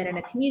person in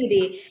a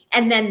community.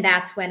 And then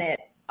that's when it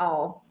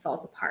all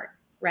falls apart,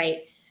 right?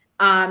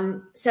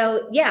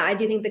 So yeah, I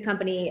do think the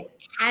company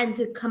had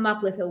to come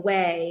up with a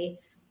way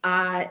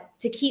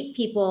to keep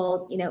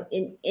people,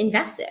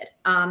 invested,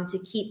 to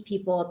keep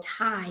people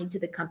tied to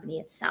the company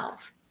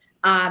itself.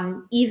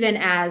 Even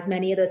as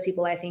many of those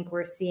people, I think,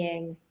 were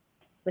seeing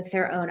with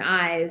their own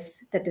eyes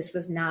that this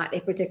was not a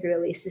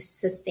particularly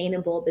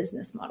sustainable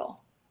business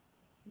model.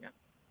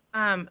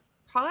 Yeah.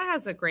 Paula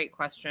has a great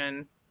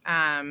question.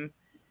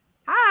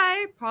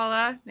 Hi,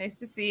 Paula. Nice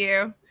to see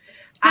you.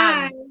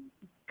 Hi.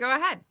 Go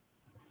ahead.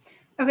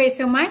 Okay,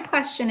 so my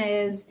question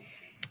is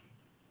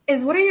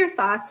what are your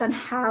thoughts on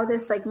how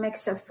this like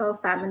mix of faux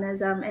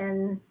feminism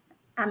and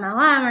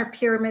MLM or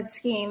pyramid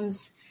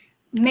schemes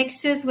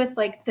mixes with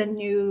like the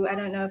new, I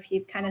don't know if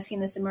you've kind of seen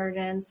this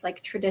emergence,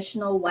 like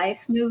traditional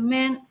wife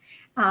movement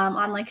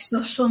on like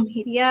social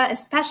media,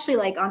 especially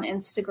like on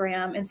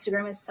Instagram.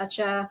 Instagram is such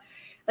a,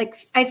 like,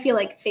 I feel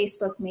like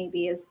Facebook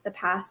maybe is the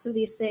past of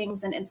these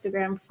things, and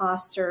Instagram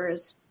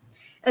fosters,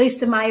 at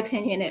least in my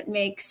opinion, it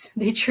makes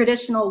the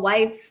traditional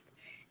wife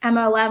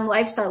MLM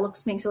lifestyle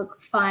makes it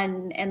look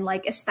fun and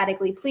like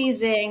aesthetically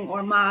pleasing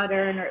or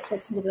modern, or it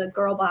fits into the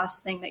girl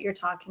boss thing that you're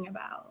talking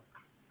about.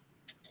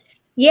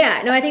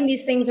 Yeah, no, I think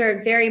these things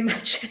are very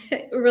much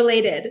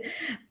related.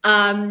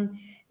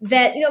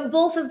 That,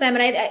 both of them,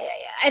 and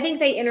I think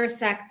they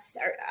intersect,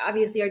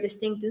 obviously are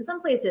distinct in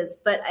some places,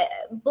 but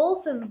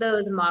both of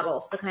those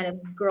models, the kind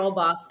of girl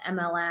boss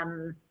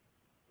MLM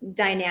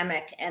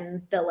dynamic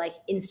and the like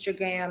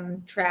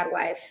Instagram trad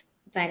wife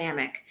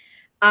dynamic,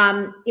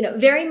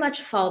 very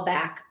much fall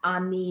back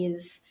on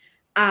these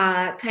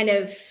kind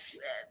of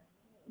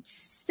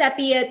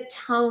sepia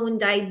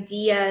toned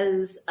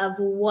ideas of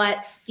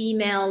what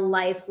female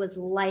life was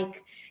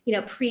like,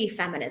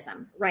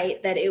 pre-feminism,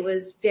 right? That it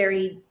was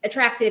very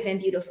attractive and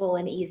beautiful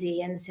and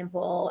easy and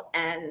simple.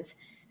 And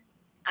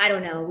I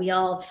don't know, we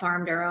all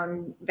farmed our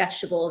own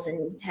vegetables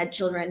and had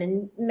children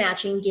in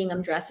matching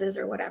gingham dresses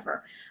or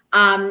whatever.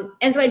 And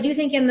so I do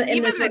think in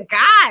even this the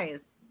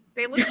guys,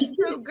 they look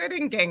so good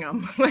in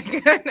gingham.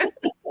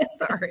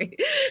 Sorry.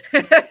 So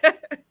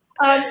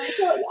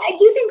I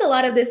do think a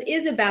lot of this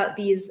is about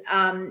these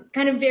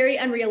kind of very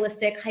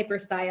unrealistic, hyper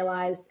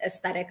stylized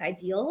aesthetic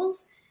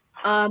ideals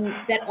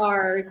that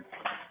are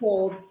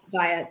sold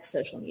via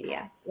social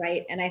media,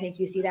 right? And I think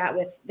you see that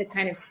with the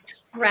kind of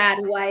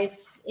trad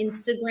wife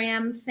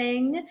Instagram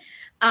thing.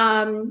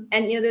 And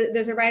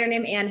there's a writer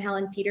named Anne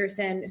Helen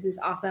Peterson who's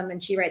awesome,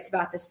 and she writes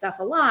about this stuff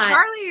a lot.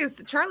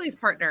 Charlie's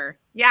partner.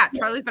 Yeah,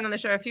 Charlie's been on the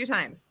show a few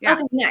times. Yeah,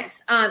 okay,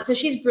 nice. So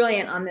she's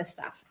brilliant on this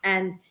stuff,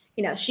 and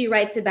she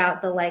writes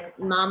about the like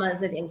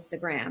mamas of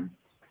Instagram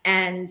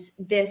and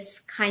this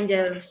kind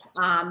of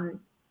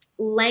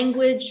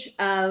language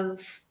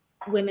of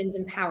women's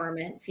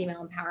empowerment,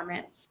 female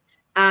empowerment,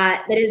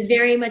 that is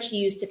very much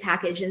used to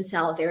package and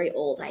sell very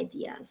old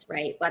ideas,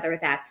 right? Whether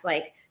that's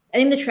like, I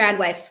think the trad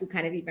wives would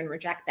kind of even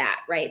reject that,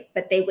 right?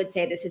 But they would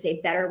say this is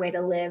a better way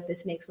to live.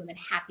 This makes women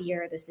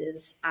happier. This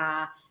is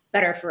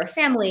better for a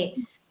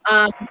family.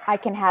 I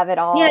can have it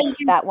all.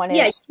 That one is.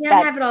 Yeah, you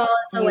can have it all.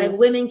 So like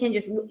women can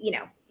just,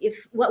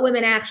 if what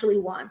women actually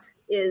want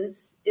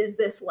is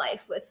this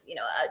life with,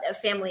 a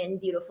family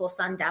and beautiful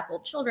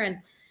sun-dappled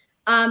children.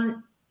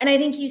 And I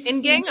think you see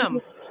in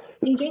gingham.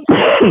 In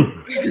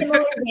a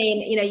similar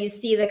vein, you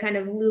see the kind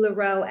of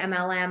LuLaRoe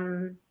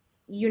MLM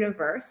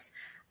universe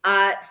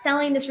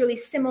selling this really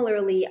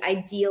similarly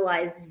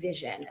idealized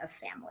vision of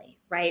family,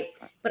 right?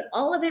 But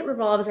all of it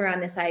revolves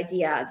around this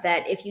idea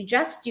that if you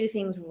just do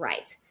things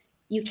right,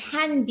 you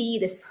can be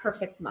this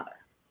perfect mother,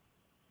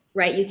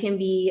 right? You can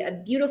be a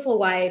beautiful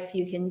wife.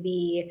 You can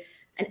be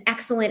an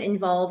excellent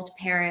involved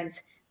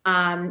parent.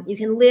 You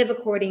can live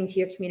according to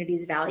your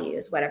community's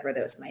values, whatever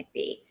those might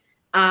be.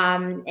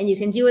 And you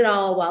can do it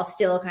all while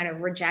still kind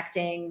of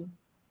rejecting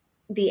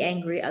the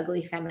angry,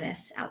 ugly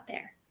feminists out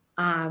there.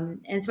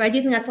 And so I do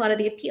think that's a lot of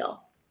the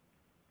appeal.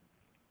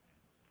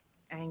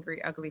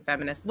 Angry, ugly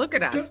feminists. Look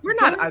at us. We're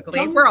not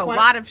ugly. We're a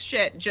lot of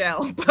shit,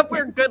 Jill, but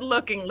we're good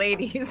looking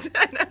ladies.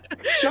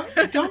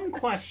 Dumb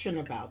question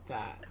about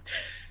that.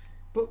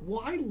 but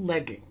why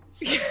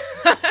leggings?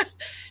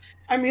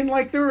 I mean,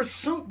 like,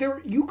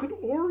 you could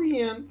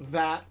orient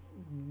that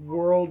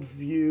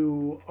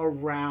worldview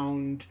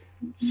around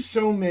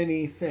so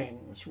many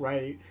things,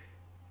 right?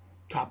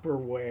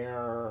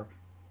 Tupperware,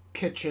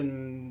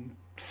 kitchen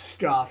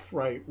stuff,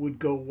 right, would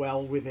go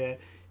well with it.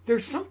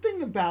 There's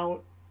something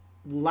about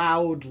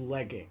loud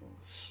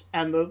leggings.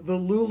 And the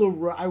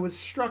LuLaRoe, I was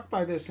struck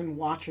by this in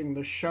watching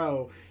the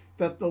show,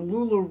 that the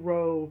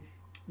LuLaRoe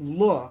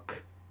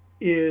look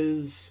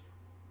is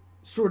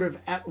sort of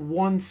at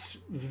once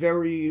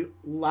very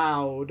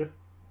loud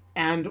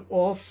and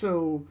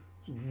also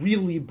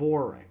really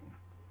boring.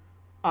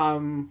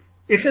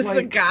 It's because like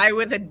the guy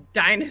with a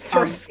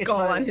dinosaur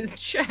skull on his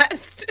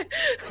chest.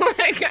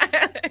 I'm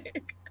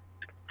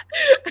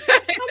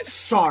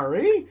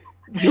sorry.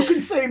 You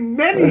can say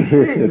many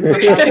things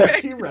about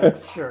a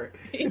T-Rex shirt.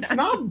 It's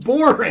not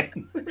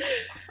boring.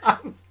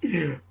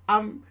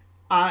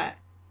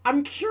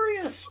 I'm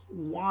curious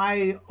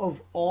why,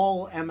 of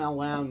all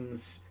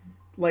MLMs,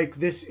 like,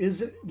 this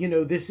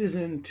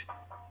isn't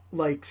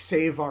like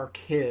Save Our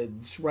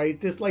Kids, right?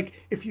 This,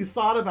 like, if you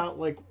thought about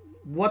like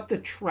what the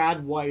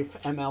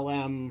Tradwife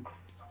MLM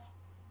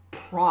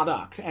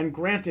product, and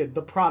granted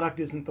the product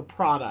isn't the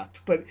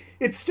product, but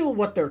it's still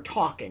what they're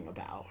talking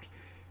about.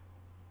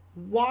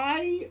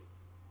 Why?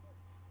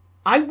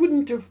 I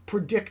wouldn't have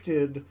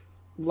predicted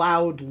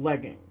loud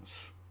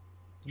leggings.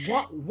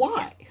 What?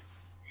 Why?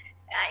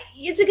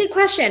 It's a good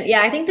question.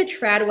 Yeah, I think the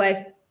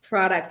Tradwife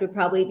product would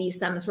probably be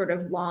some sort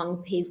of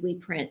long paisley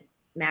print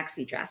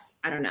maxi dress.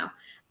 I don't know.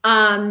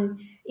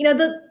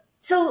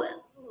 So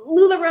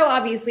LuLaRoe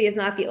obviously is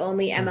not the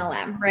only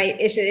MLM, right?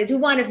 It's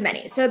one of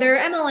many. So there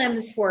are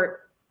MLMs for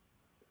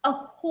a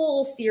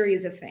whole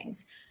series of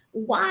things.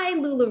 Why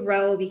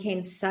LuLaRoe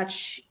became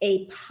such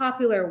a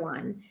popular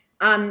one?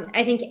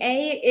 I think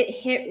it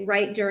hit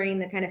right during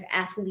the kind of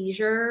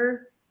athleisure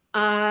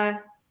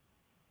uptick.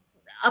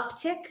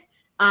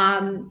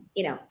 I'm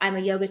a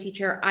yoga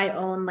teacher. I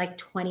own like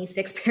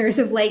 26 pairs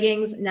of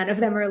leggings. None of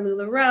them are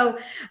LuLaRoe.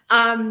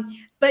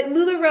 But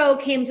LuLaRoe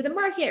came to the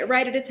market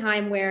right at a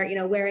time where,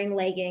 wearing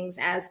leggings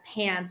as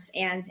pants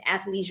and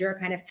athleisure,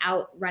 kind of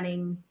out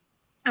running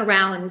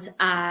around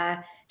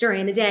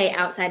during the day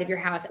outside of your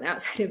house and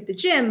outside of the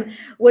gym,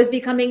 was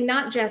becoming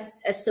not just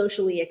a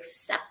socially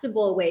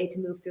acceptable way to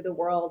move through the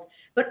world,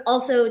 but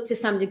also to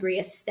some degree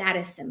a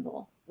status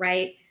symbol,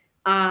 right?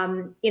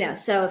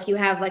 So if you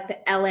have like the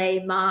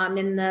LA mom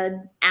in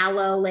the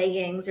Aloe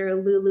leggings or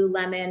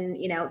Lululemon,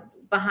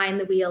 behind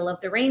the wheel of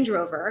the Range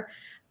Rover,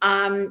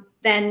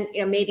 then,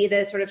 maybe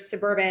the sort of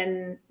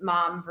suburban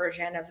mom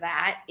version of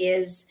that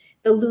is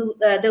the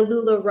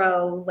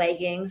LuLaRoe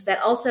leggings that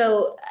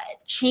also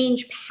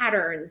change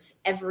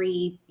patterns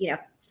every,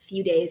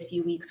 few days,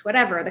 few weeks,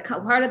 whatever.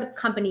 Part of the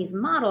company's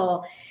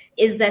model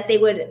is that they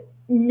would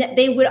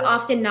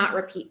often not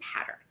repeat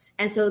patterns.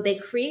 And so they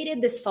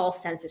created this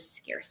false sense of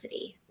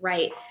scarcity,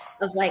 right?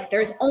 Of like,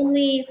 there's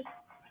only,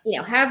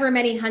 however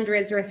many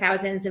hundreds or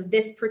thousands of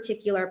this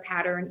particular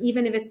pattern,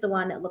 even if it's the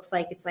one that looks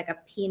like it's like a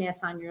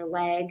penis on your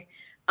leg.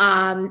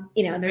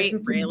 There's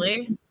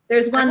really,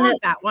 there's one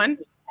that one.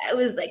 It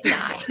was like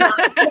not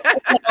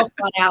all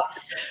thought out.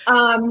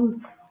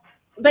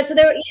 But so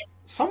there.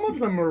 Some of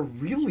them are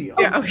really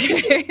ugly. Yeah,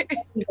 okay.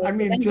 I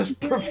mean, just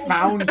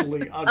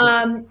profoundly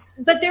ugly.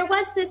 But there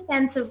was this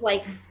sense of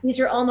like, these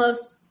are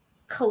almost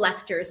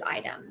collector's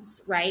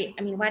items, right?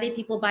 I mean, why do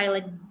people buy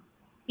like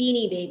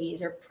Beanie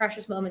Babies or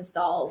Precious Moments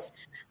dolls?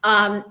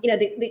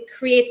 That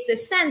creates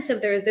this sense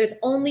of there's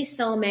only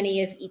so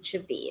many of each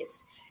of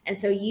these. And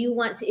so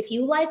if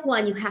you like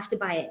one, you have to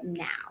buy it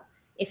now.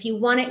 If you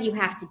want it, you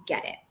have to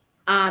get it.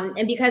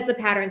 And because the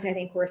patterns, I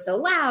think, were so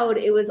loud,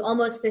 it was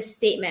almost this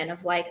statement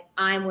of like,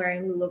 I'm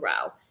wearing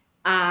LuLaRoe.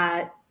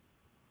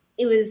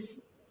 It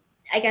was,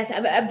 I guess,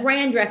 a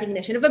brand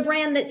recognition of a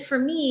brand that for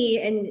me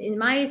and in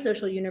my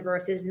social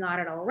universe is not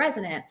at all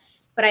resonant,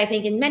 but I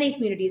think in many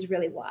communities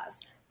really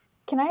was.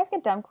 Can I ask a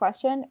dumb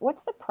question?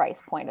 What's the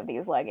price point of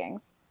these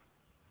leggings?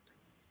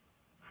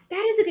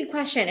 That is a good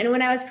question. And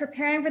when I was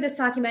preparing for this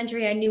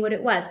documentary, I knew what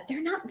it was.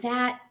 They're not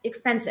that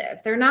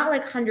expensive. They're not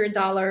like $100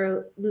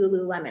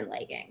 Lululemon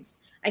leggings.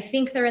 I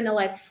think they're in the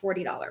like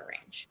 $40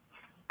 range.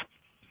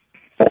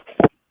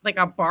 Like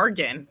a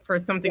bargain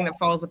for something that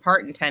falls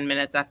apart in 10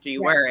 minutes after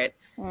you wear it.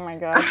 Oh my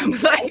God.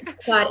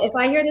 God, if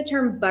I hear the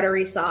term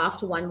buttery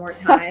soft one more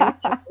time,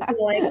 I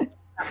feel like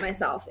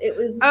myself. It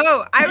was.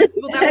 Oh, that was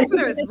what I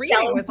was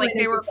reading, was like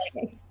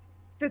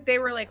they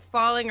were like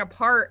falling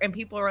apart, and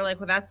people were like,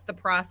 well, that's the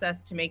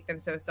process to make them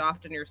so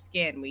soft on your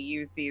skin. We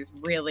use these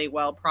really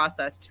well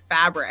processed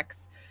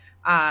fabrics,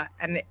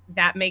 and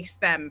that makes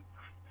them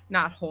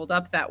not hold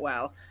up that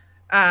well.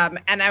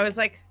 And I was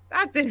like,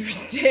 that's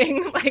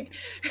interesting. like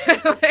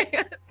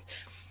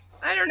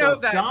I don't know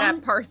if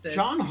that parses.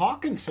 John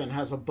Hawkinson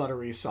has a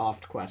buttery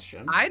soft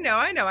question. I know.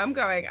 I'm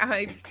going.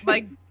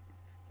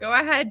 Go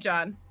ahead,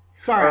 John.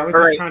 Sorry, I was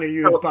just trying to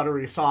use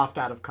buttery soft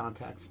out of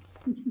context.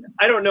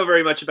 I don't know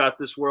very much about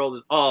this world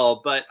at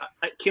all, but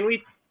can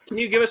we Can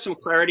you give us some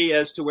clarity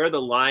as to where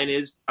the line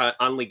is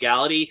on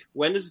legality?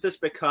 When does this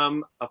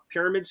become a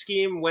pyramid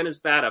scheme? When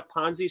is that a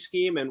Ponzi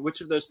scheme? And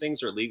which of those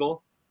things are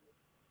legal?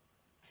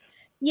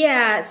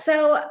 Yeah,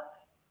 so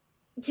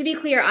to be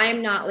clear, I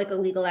am not like a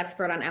legal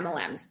expert on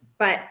MLMs,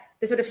 but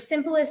the sort of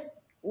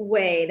simplest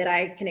way that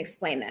I can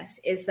explain this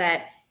is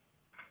that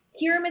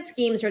pyramid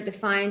schemes are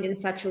defined in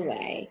such a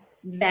way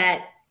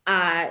that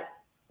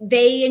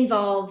they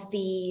involve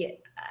the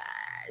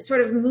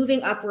sort of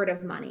moving upward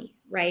of money,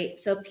 right?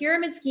 So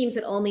pyramid schemes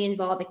that only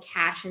involve a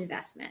cash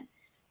investment,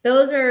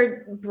 those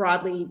are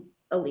broadly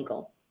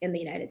illegal in the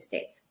United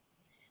States.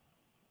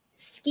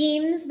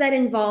 Schemes that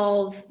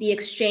involve the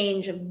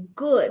exchange of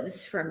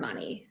goods for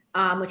money,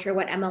 which are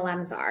what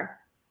MLMs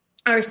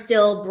are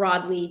still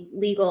broadly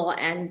legal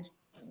and,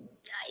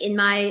 in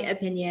my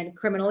opinion,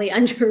 criminally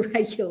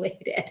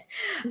underregulated.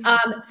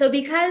 So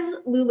because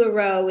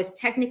LuLaRoe was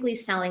technically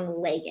selling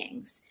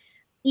leggings,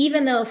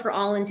 even though for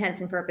all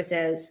intents and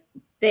purposes,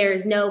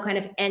 there's no kind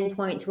of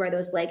endpoint to where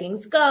those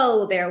leggings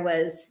go.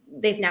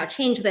 They've now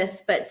changed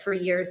this, but for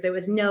years there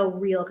was no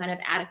real kind of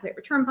adequate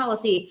return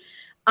policy.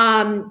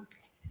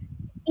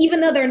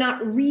 Even though they're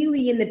not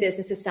really in the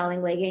business of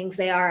selling leggings,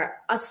 they are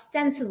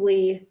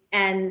ostensibly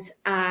and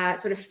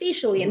sort of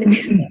facially in the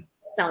business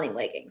of selling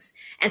leggings.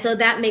 And so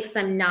that makes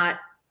them not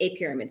a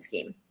pyramid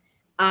scheme.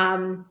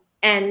 And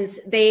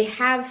they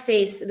have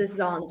faced, this is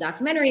all in the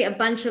documentary, a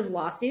bunch of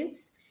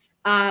lawsuits.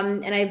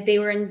 They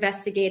were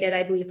investigated,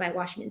 I believe, by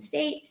Washington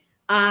State.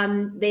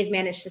 They've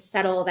managed to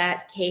settle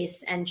that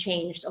case and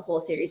changed a whole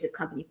series of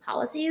company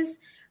policies.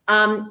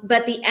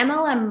 But the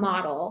MLM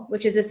model,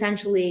 which is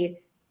essentially,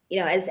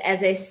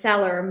 as a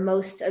seller,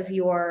 most of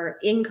your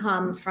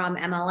income from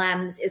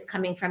MLMs is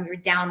coming from your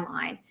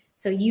downline.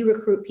 So you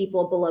recruit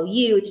people below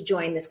you to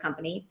join this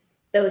company.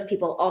 Those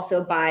people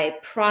also buy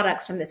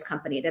products from this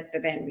company that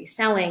they're then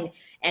reselling.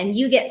 And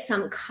you get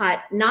some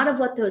cut, not of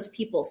what those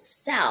people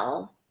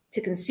sell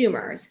to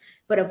consumers,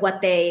 but of what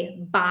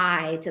they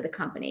buy to the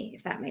company,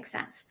 if that makes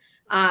sense.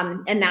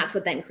 And that's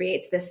what then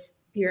creates this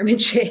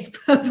pyramid shape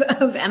of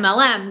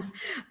MLMs,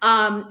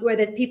 where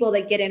the people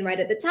that get in right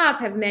at the top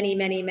have many,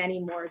 many,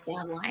 many more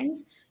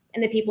downlines.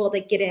 And the people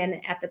that get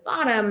in at the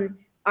bottom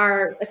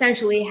are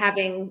essentially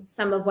having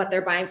some of what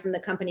they're buying from the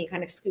company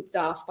kind of scooped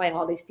off by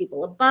all these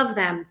people above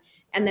them,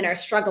 and then are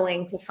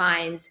struggling to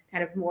find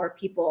kind of more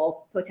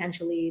people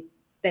potentially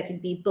that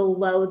could be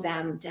below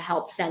them to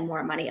help send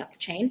more money up the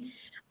chain.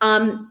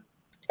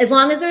 As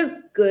long as there's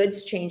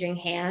goods changing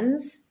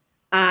hands,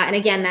 and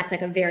again, that's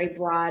like a very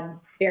broad,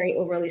 very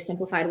overly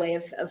simplified way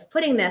of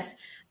putting this.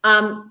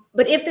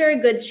 But if there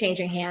are goods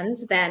changing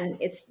hands, then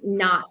it's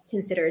not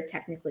considered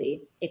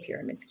technically a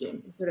pyramid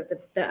scheme, is sort of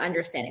the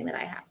understanding that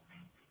I have.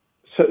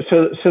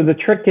 So the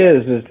trick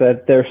is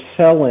that they're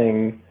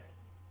selling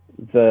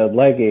the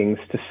leggings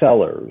to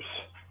sellers.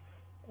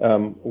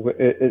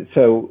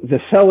 So the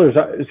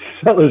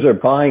sellers are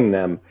buying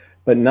them,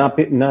 but not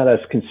as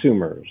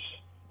consumers.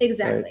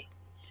 Exactly. Right?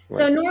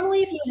 So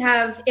normally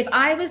if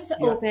I was to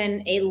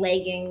open a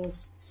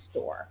leggings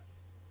store,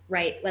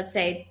 right? Let's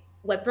say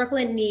what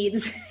Brooklyn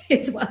needs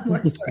is one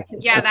more store.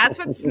 Yeah, that's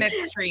what Smith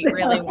Street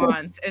really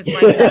wants, is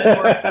like a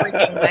more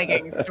freaking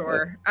leggings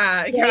store.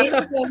 Right?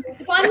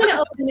 So I'm going to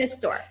open this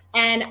store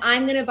and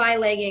I'm going to buy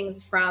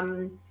leggings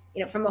from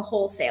a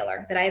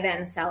wholesaler that I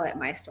then sell at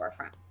my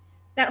storefront.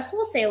 That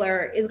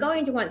wholesaler is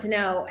going to want to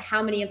know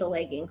how many of the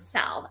leggings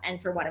sell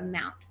and for what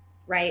amount,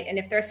 right? And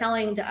if they're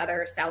selling to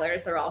other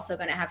sellers, they're also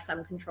going to have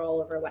some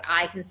control over what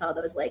I can sell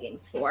those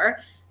leggings for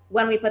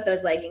when we put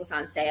those leggings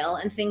on sale.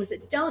 And things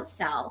that don't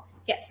sell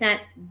get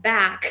sent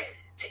back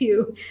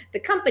to the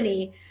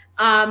company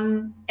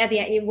at the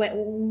end,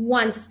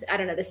 once, I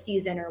don't know, the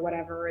season or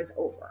whatever is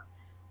over.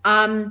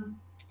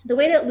 The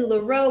way that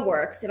LuLaRoe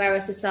works, if I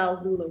was to sell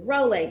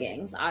LuLaRoe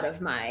leggings out of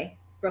my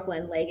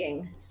Brooklyn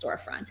legging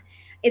storefront,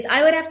 is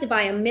I would have to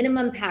buy a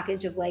minimum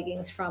package of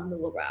leggings from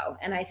LuLaRoe.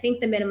 And I think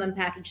the minimum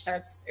package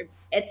starts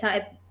at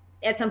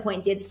some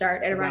point did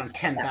start at around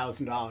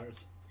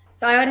 $10,000.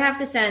 So I would have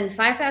to send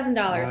 $5,000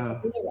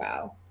 to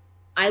LuLaRoe.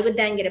 I would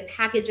then get a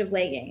package of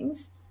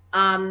leggings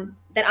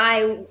that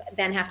I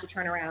then have to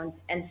turn around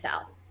and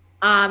sell.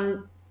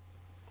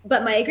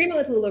 But my agreement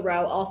with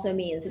LuLaRoe also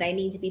means that I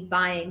need to be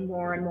buying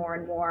more and more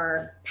and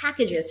more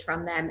packages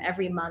from them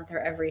every month or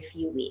every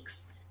few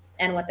weeks.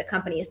 And what the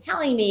company is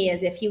telling me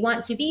is if you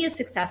want to be a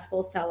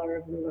successful seller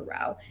of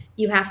LuLaRoe,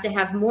 you have to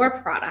have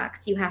more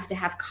product, you have to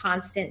have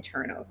constant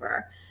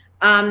turnover.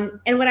 And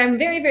what I'm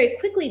very, very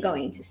quickly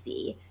going to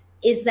see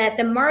is that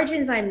the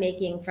margins I'm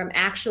making from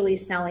actually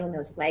selling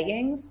those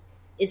leggings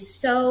is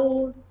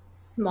so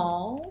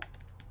small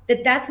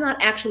that that's not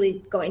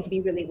actually going to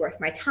be really worth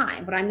my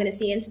time. What I'm going to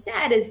see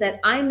instead is that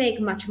I make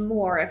much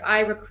more if I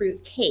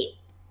recruit Kate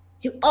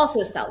to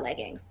also sell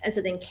leggings. And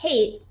so then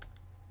Kate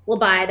will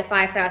buy the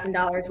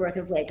 $5,000 worth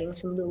of leggings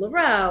from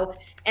LuLaRoe,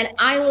 and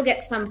I will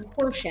get some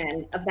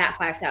portion of that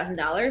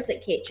 $5,000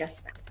 that Kate just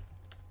spent.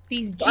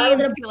 These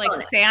jeans feel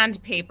like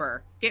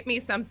sandpaper. Get me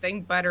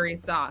something buttery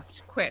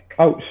soft, quick.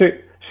 Oh,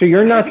 so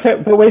you're not,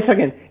 but wait a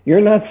second.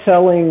 You're not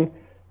selling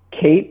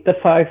Kate, the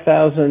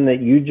 5,000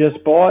 that you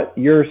just bought,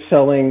 you're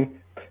selling.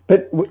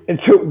 But the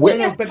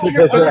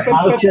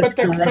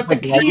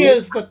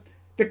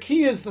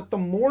key is that the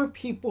more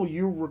people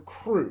you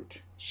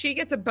recruit, she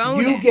gets a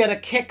bonus. You get a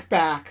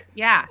kickback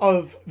yeah.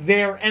 of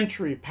their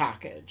entry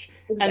package.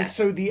 Exactly. And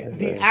so the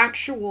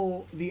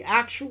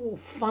actual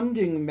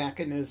funding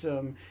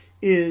mechanism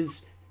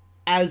is,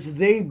 as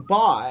they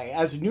buy,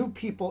 as new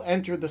people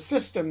enter the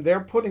system,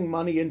 they're putting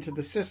money into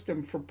the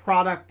system for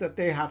product that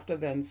they have to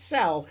then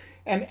sell,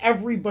 and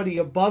everybody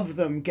above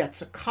them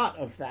gets a cut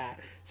of that.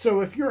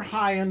 So if you're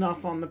high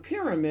enough on the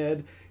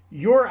pyramid,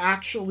 you're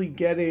actually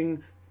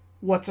getting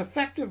what's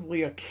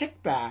effectively a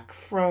kickback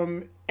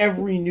from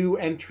every new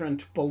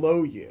entrant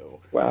below you.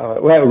 Wow,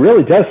 well, it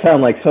really does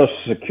sound like Social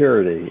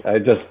Security.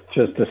 Just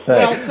to say,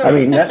 well, so, I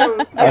mean,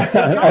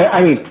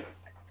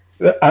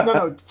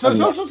 So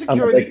Social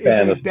Security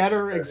is a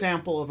better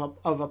example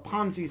of a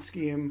Ponzi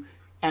scheme,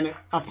 and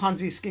a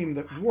Ponzi scheme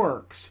that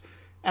works.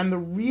 And the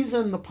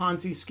reason the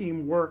Ponzi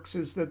scheme works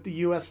is that the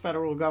U.S.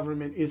 federal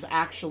government is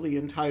actually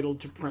entitled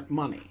to print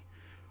money.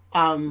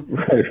 And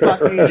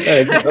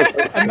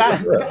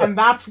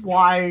that's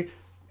why,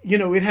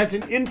 it has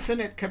an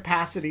infinite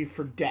capacity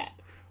for debt.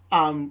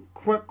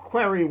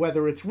 Query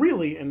whether it's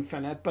really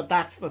infinite, but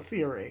that's the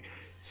theory.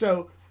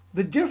 So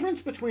the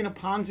difference between a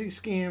Ponzi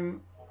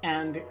scheme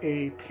and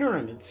a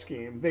pyramid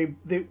scheme,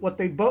 what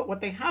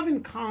they have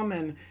in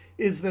common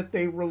is that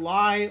they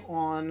rely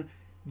on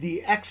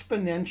the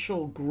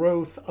exponential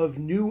growth of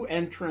new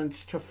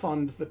entrants to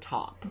fund the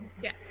top.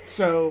 Yes.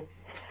 So,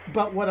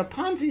 but what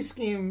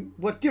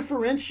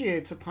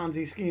differentiates a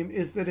Ponzi scheme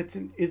is that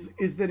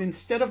is that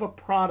instead of a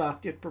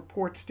product, it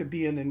purports to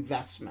be an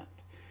investment.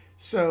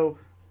 So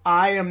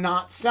I am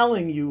not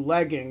selling you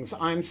leggings.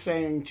 I'm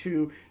saying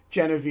to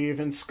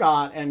Genevieve and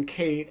Scott and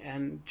Kate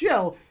and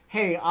Jill,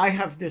 hey, I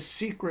have this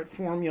secret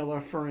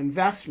formula for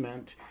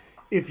investment.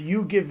 If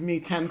you give me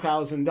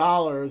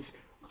 $10,000,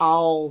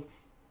 I'll,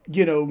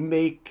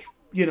 make,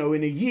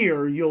 in a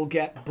year, you'll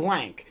get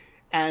blank.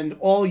 And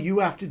all you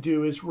have to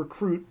do is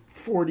recruit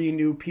 40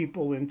 new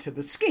people into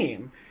the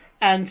scheme.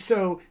 And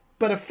so,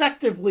 but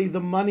effectively the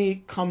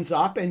money comes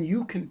up and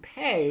you can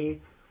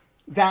pay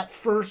that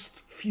first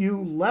few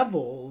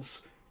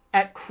levels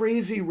at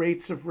crazy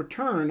rates of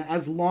return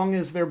as long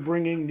as they're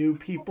bringing new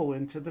people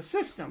into the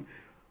system.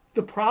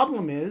 The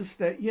problem is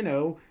that,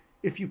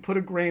 if you put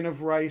a grain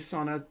of rice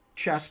on a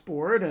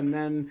chessboard and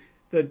then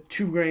the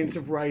 2 grains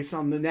of rice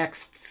on the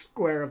next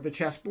square of the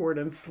chessboard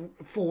and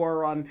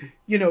 4 on,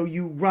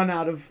 you run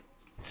out of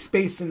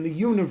space in the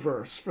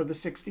universe for the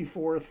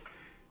 64th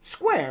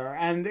square.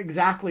 And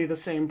exactly the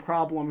same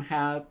problem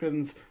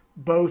happens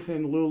both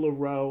in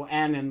LuLaRoe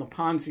and in the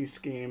Ponzi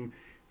scheme.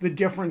 The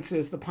difference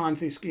is the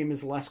Ponzi scheme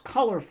is less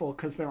colorful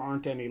because there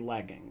aren't any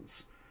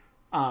leggings.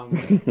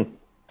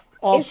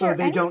 Also,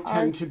 they don't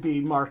tend to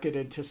be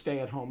marketed to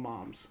stay-at-home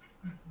moms.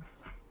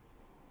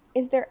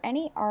 Is there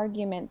any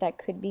argument that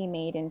could be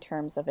made in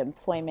terms of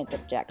employment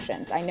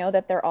objections? I know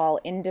that they're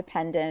all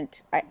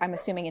independent. I'm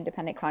assuming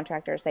independent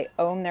contractors. They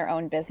own their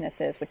own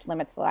businesses, which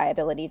limits the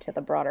liability to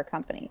the broader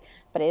company.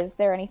 But is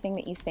there anything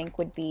that you think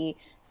would be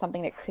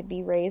something that could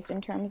be raised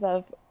in terms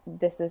of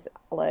this is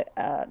an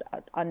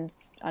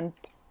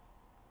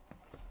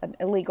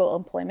illegal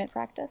employment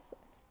practice?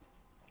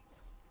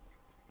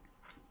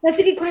 That's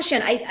a good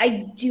question.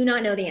 I do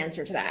not know the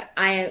answer to that.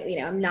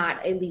 I'm not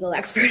a legal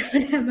expert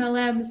on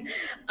MLMs.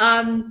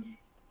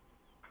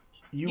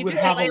 You would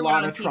have a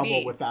lot of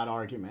trouble with that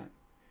argument.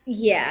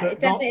 Yeah, it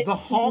doesn't.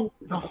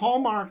 The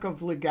hallmark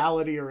of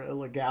legality or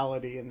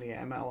illegality in the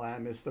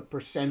MLM is the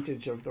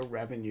percentage of the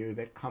revenue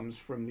that comes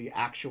from the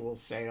actual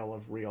sale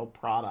of real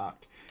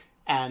product,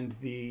 and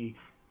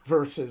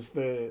versus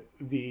the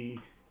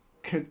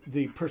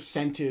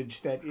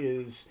percentage that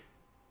is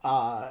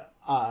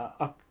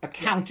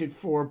accounted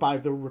for by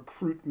the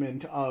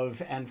recruitment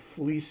of and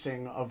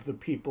fleecing of the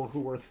people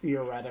who are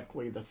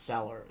theoretically the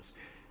sellers.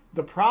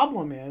 The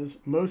problem is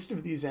most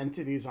of these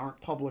entities aren't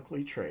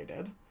publicly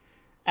traded.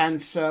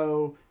 And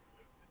so,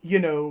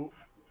 LuLaRoe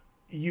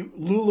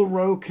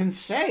can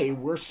say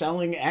we're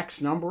selling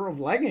X number of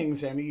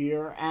leggings in a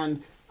year,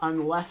 and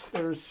unless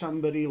there's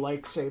somebody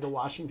like, say, the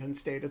Washington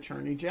State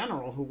Attorney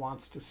General who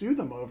wants to sue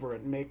them over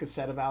it and make a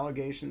set of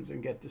allegations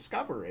and get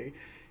discovery,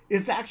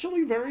 it's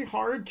actually very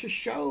hard to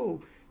show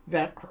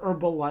that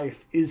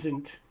Herbalife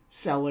isn't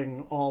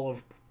selling all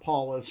of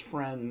Paula's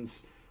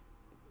friends'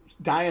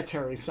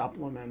 dietary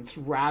supplements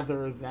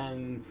rather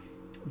than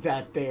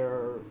that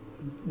they're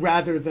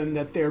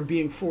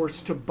being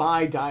forced to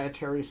buy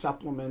dietary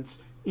supplements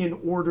in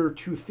order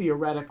to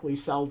theoretically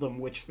sell them,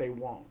 which they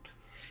won't.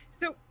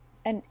 So,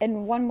 and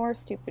one more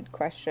stupid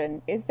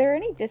question: is there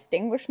any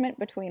distinguishment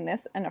between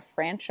this and a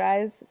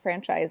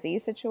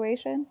franchisee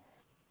situation?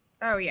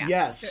 Oh, yeah.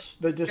 Yes.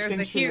 The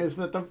distinction is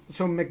that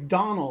so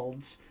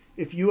McDonald's,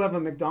 if you have a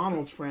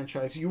McDonald's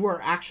franchise, you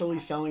are actually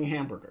selling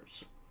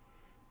hamburgers.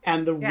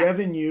 And the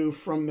revenue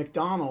from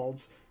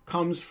McDonald's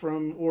comes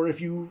from, or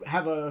if you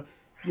have a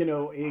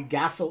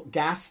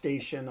gas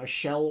station, a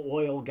Shell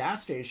oil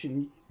gas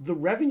station, the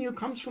revenue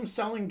comes from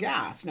selling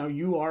gas. Now,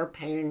 you are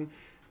paying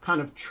kind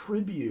of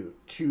tribute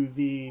to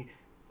the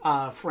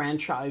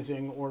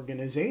franchising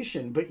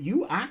organization, but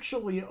you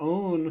actually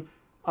own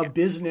a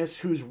business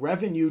whose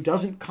revenue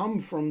doesn't come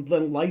from the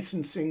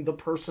licensing the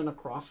person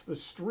across the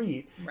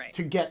street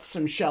to get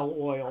some Shell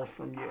oil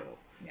from you.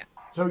 Yeah.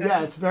 So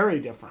yeah, it's very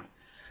different.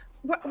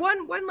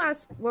 One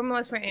last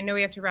point. I know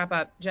we have to wrap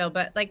up, Jill,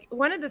 but like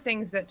one of the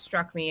things that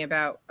struck me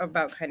about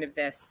kind of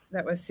this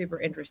that was super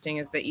interesting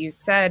is that you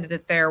said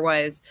that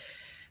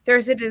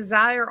there's a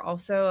desire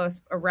also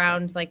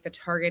around like the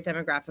target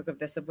demographic of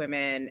this, of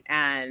women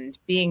and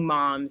being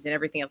moms and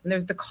everything else. And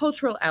there's the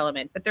cultural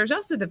element, but there's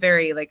also the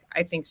very, like,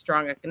 I think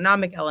strong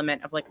economic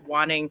element of like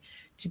wanting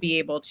to be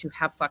able to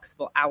have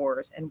flexible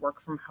hours and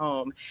work from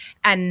home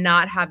and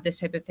not have this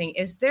type of thing.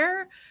 Is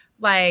there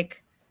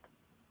like,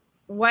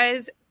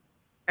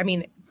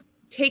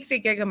 take the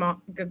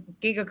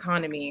gig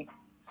economy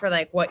for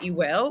like what you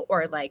will,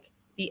 or like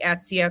the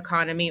Etsy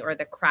economy or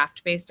the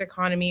craft-based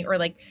economy, or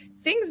like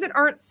things that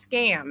aren't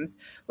scams.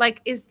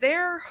 Like, is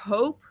there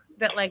hope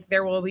that like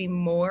there will be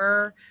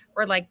more,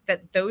 or like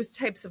that those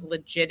types of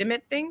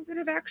legitimate things that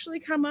have actually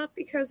come up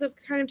because of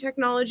kind of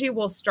technology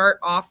will start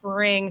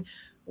offering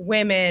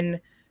women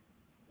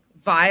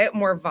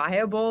more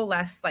viable,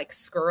 less like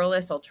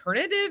scurrilous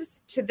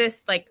alternatives to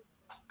this? Like,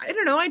 I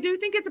don't know. I do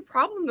think it's a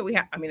problem that we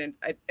have. I mean,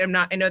 I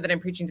know that I'm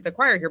preaching to the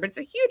choir here, but it's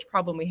a huge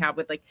problem we have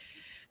with like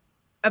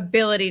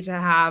ability to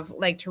have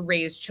like to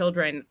raise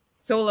children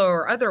solo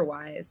or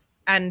otherwise,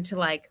 and to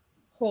like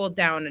hold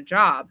down a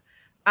job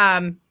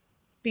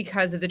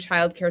because of the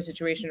childcare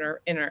situation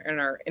in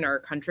our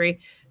country.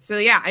 So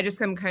yeah,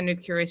 I'm kind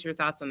of curious your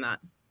thoughts on that.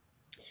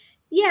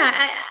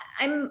 Yeah,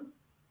 I'm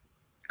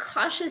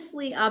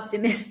cautiously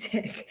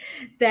optimistic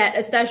that,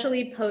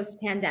 especially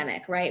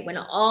post-pandemic, right, when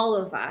all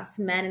of us,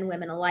 men and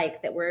women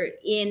alike, that were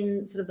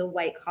in sort of the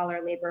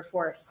white-collar labor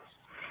force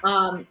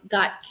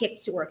got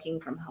kicked to working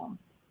from home,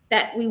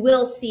 that we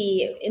will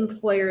see,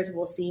 employers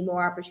will see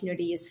more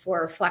opportunities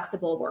for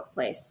flexible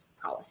workplace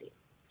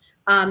policies.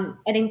 I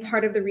think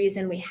part of the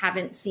reason we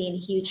haven't seen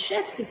huge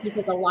shifts is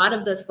because a lot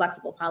of those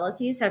flexible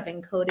policies have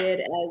been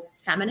coded as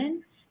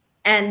feminine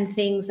and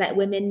things that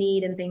women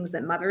need and things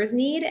that mothers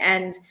need.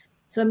 And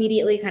so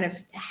immediately kind of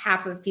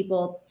half of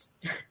people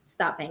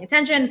stop paying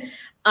attention.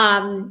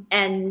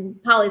 And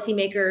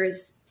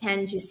policymakers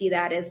tend to see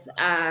that as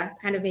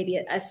kind of maybe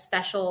a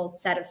special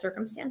set of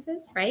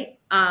circumstances, right?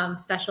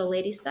 Special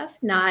lady stuff,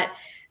 not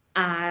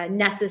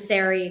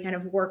necessary kind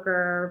of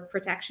worker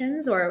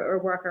protections or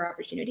worker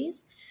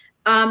opportunities.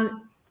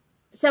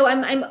 So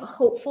I'm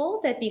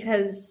hopeful that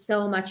because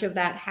so much of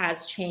that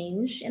has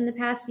changed in the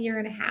past year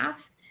and a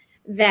half,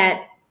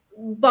 that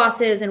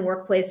bosses and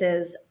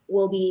workplaces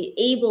will be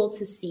able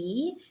to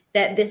see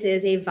that this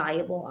is a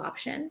viable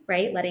option,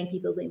 right? Letting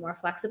people be more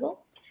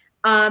flexible.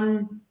 At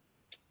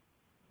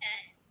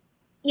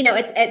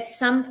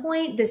some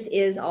point, this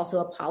is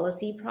also a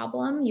policy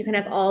problem. You can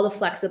have all the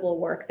flexible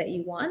work that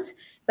you want,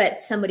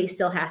 but somebody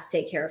still has to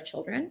take care of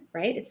children,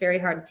 right? It's very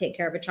hard to take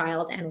care of a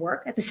child and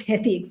work at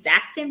the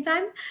exact same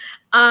time.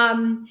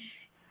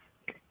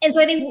 And so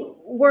I think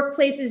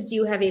workplaces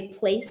do have a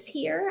place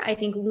here. I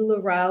think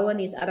LuLaRoe and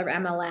these other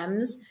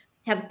MLMs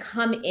have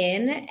come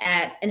in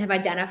and have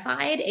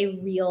identified a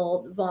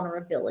real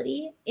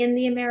vulnerability in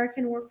the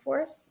American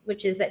workforce,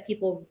 which is that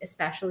people,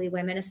 especially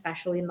women,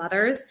 especially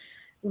mothers,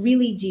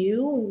 really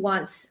do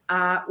want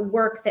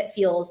work that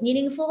feels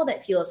meaningful,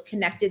 that feels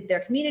connected to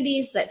their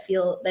communities, that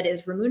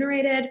is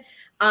remunerated,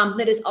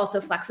 that is also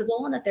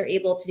flexible, and that they're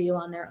able to do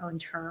on their own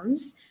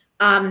terms.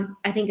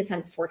 I think it's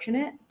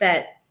unfortunate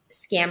that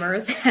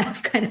scammers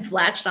have kind of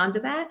latched onto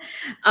that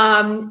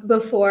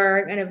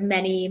before kind of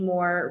many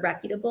more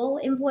reputable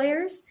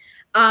employers.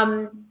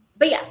 But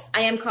yes,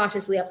 I am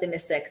cautiously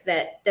optimistic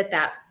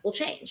that will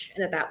change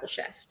and that will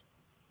shift.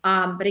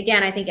 But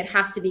again, I think it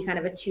has to be kind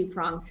of a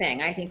two-pronged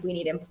thing. I think we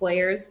need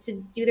employers to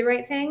do the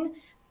right thing,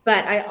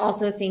 but I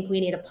also think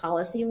we need a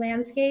policy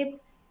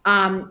landscape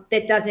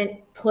that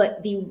doesn't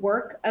put the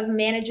work of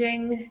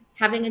managing,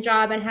 having a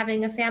job and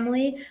having a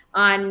family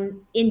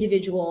on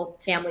individual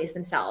families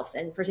themselves,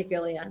 and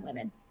particularly on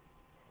women.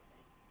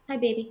 Hi,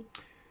 baby.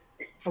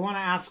 I want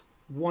to ask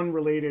one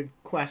related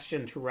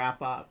question to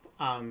wrap up.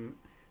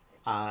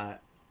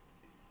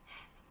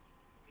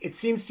 It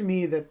seems to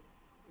me that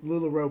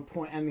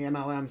LuLaRoe and the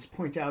MLMs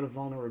point out a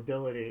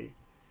vulnerability.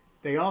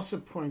 They also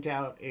point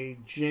out a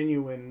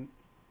genuine,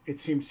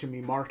 it seems to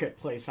me,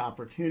 marketplace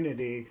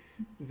opportunity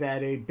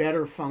that a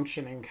better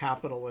functioning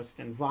capitalist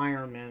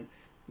environment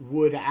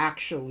would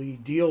actually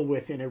deal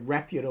with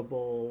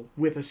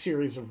with a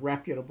series of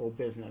reputable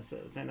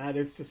businesses. And that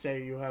is to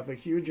say, you have a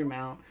huge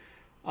amount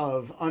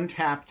of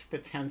untapped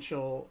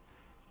potential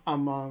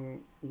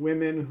among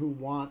women who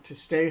want to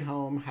stay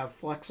home, have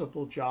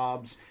flexible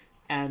jobs,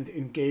 and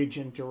engage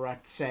in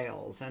direct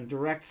sales. And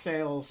direct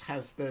sales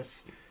has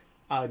this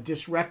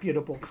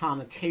disreputable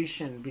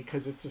connotation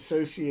because it's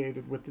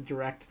associated with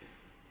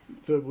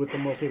the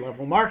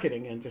multi-level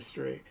marketing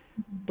industry.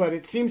 But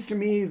it seems to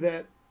me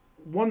that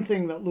one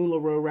thing that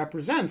LuLaRoe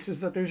represents is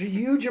that there's a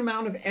huge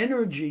amount of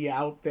energy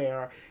out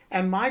there.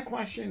 And my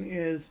question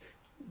is,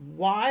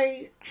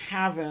 why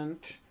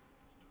haven't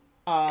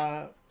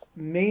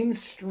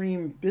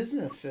mainstream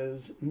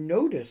businesses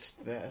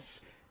noticed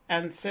this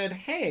and said,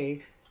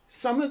 hey,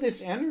 some of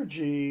this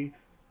energy,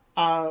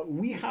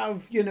 we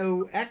have,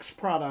 X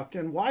product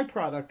and Y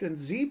product and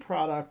Z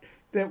product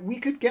that we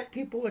could get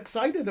people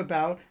excited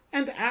about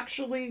and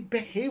actually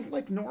behave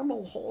like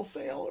normal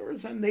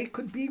wholesalers, and they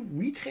could be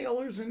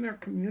retailers in their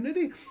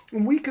community,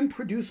 and we can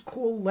produce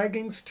cool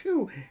leggings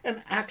too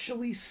and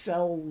actually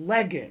sell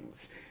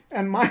leggings.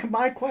 And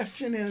my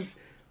question is,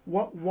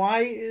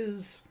 why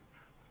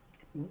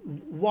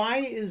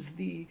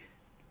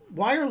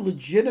are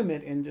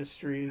legitimate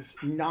industries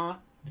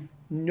not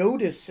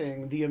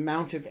noticing the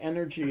amount of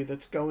energy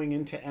that's going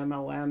into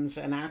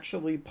MLMs and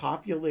actually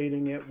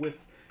populating it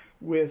with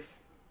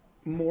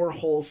more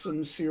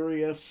wholesome,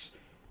 serious,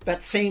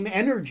 that same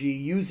energy,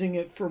 using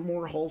it for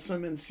more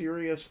wholesome and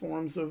serious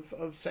forms of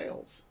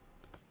sales?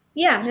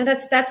 Yeah, no,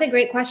 that's a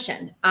great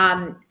question.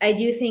 I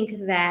do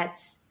think that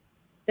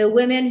the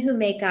women who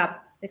make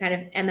up the kind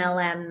of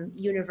MLM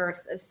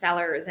universe of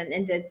sellers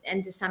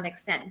and to some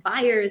extent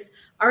buyers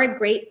are a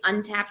great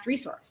untapped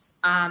resource,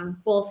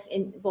 both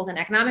an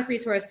economic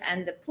resource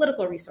and a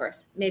political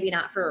resource. Maybe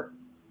not for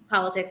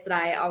politics that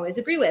I always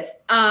agree with,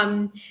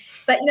 but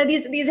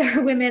these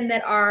are women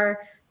that are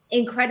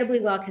incredibly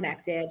well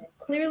connected,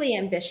 clearly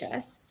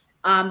ambitious,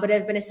 but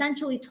have been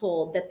essentially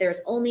told that there's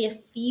only a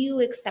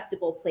few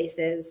acceptable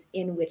places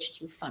in which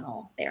to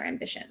funnel their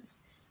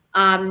ambitions.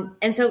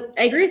 And so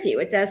I agree with you.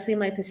 It does seem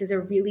like this is a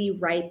really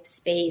ripe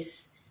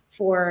space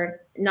for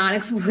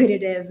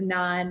non-exploitative,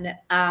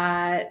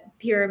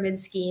 non-pyramid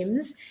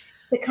schemes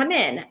to come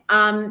in.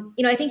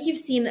 I think you've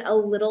seen a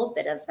little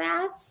bit of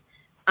that.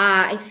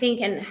 I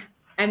think, and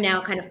I'm now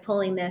kind of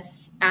pulling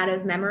this out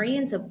of memory,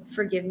 and so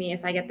forgive me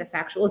if I get the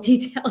factual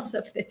details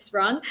of this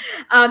wrong.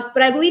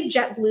 But I believe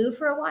JetBlue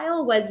for a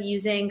while was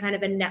using kind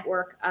of a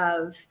network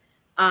of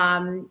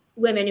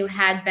women who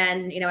had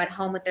been, at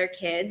home with their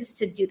kids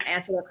to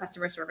answer their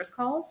customer service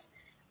calls.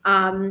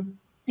 Again,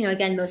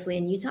 mostly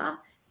in Utah.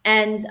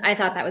 And I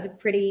thought that was a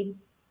pretty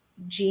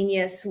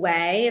genius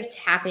way of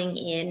tapping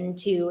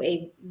into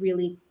a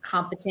really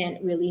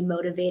competent, really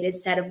motivated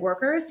set of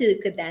workers who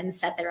could then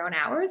set their own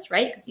hours,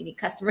 right? Because you need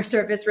customer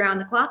service around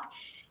the clock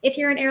if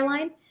you're an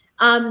airline.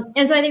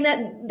 And so I think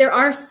that there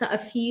are a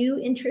few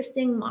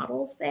interesting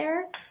models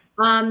there.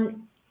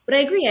 But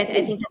I agree. I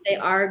think that they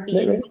are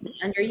being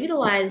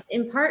underutilized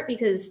in part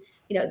because,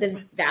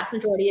 the vast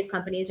majority of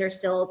companies are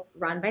still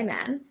run by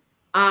men.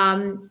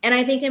 And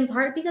I think in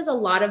part because a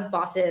lot of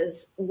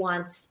bosses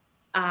want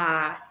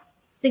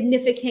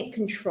significant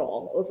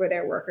control over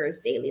their workers'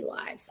 daily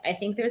lives. I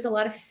think there's a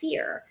lot of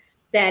fear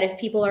that if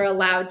people are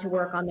allowed to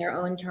work on their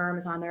own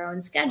terms, on their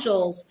own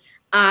schedules,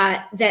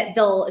 that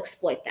they'll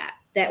exploit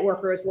that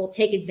workers will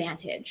take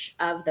advantage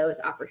of those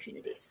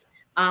opportunities.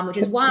 Which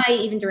is why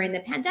even during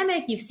the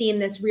pandemic, you've seen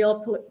this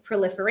real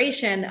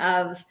proliferation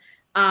of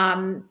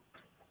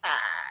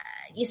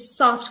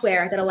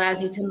software that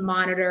allows you to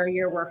monitor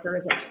your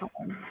workers at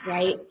home,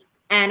 right?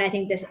 And I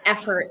think this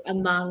effort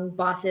among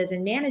bosses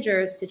and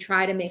managers to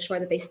try to make sure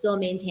that they still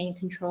maintain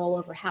control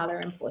over how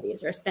their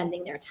employees are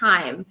spending their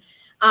time,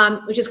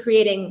 which is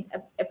creating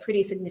a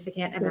pretty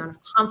significant amount of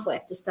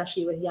conflict,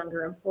 especially with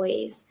younger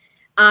employees.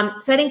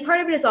 So I think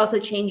part of it is also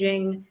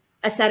changing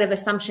a set of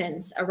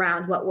assumptions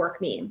around what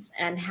work means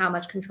and how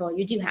much control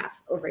you do have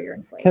over your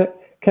employees.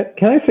 Can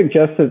I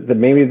suggest that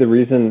maybe the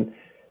reason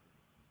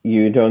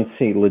you don't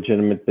see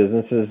legitimate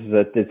businesses is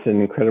that it's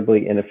an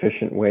incredibly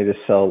inefficient way to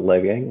sell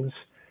leggings?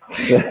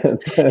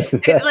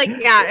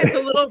 It's a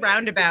little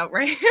roundabout,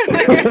 right?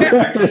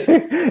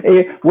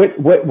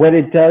 What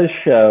it does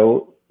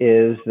show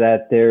is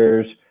that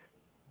there's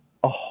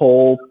a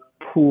whole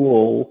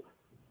pool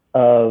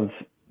of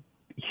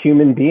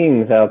human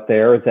beings out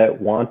there that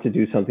want to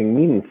do something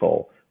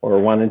meaningful or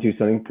want to do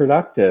something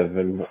productive,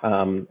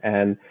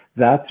 and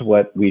that's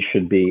what we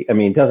should be. I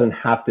mean, it doesn't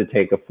have to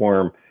take a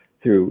form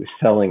through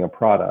selling a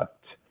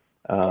product.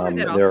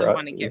 That also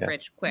want to get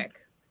rich quick.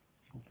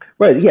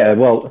 Right. Yeah.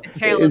 Well, the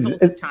tale as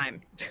old as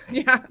time.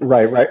 Yeah.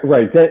 Right.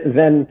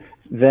 Then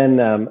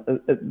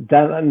that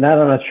I'm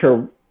not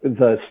sure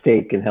the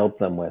state can help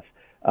them with,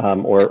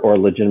 or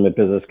legitimate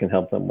business can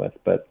help them with,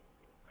 but.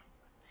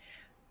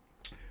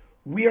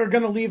 We are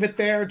going to leave it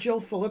there.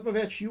 Jill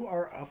Filipovich, you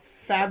are a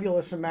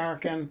fabulous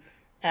American,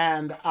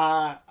 and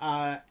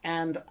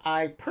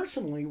I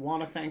personally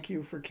want to thank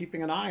you for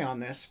keeping an eye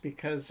on this,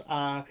 because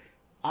I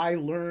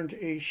learned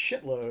a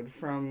shitload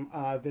from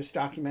this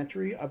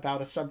documentary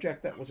about a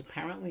subject that was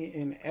apparently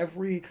in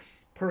every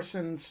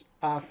person's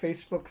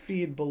Facebook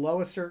feed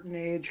below a certain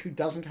age who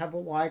doesn't have a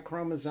Y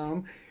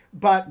chromosome.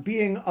 But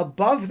being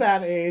above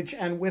that age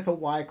and with a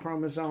Y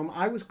chromosome,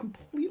 I was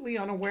completely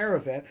unaware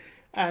of it.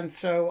 And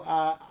so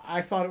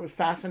I thought it was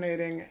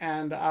fascinating,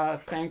 and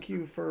thank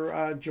you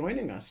for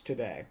joining us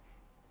today.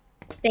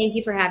 Thank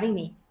you for having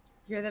me.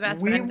 You're the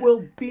best. We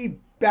will be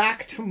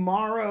back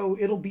tomorrow.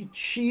 It'll be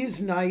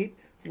cheese night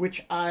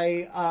which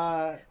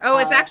I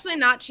it's actually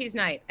not cheese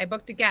night. I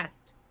booked a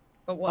guest.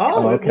 But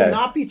we'll, it will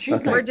not be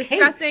cheese night. We're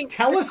discussing. Kate,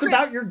 tell us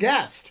about your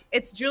guest.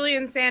 It's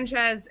Julian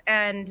Sanchez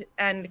and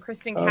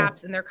Kristen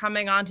Capps, and they're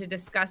coming on to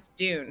discuss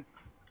Dune.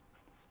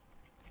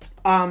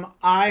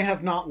 I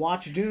have not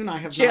watched Dune. I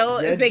have Jill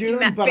not read is making Dune,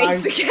 that but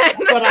face again.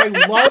 but I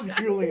love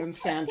Julian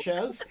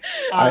Sanchez, who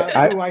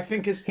I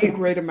think is a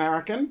great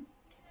American.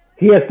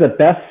 He has the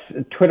best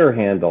Twitter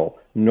handle,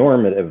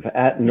 normative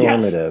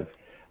 @normative,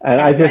 and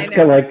I just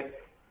feel like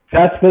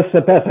that's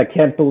the best. I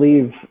can't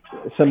believe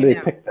somebody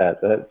picked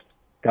that.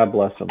 God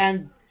bless him.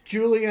 And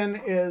Julian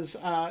is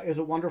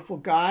a wonderful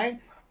guy,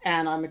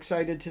 and I'm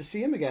excited to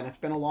see him again. It's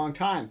been a long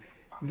time.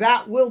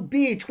 That will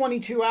be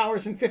 22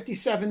 hours and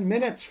 57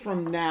 minutes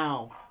from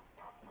now.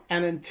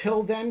 And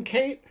until then,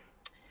 Kate?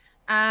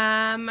 We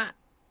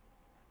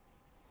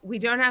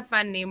don't have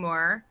fun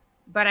anymore,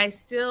 but I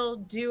still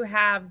do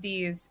have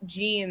these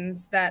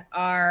jeans that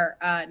are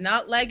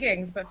not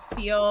leggings, but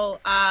feel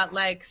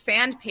like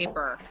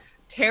sandpaper.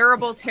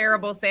 Terrible,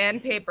 terrible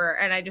sandpaper.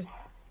 And I just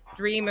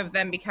dream of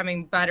them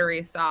becoming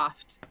buttery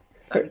soft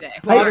someday.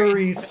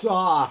 Buttery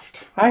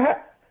soft.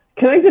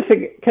 Can I just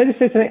say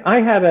something?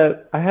 I had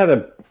a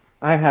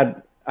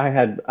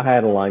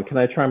line. Can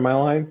I try my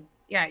line?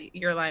 Yeah,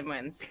 your line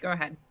wins. Go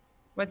ahead.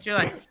 What's your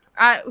line?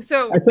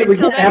 So I said we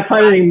can't have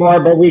fun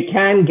anymore, but we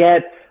can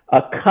get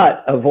a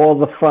cut of all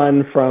the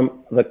fun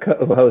from the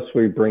co-hosts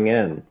we bring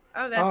in.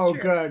 Oh, that's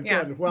true.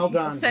 Good. Well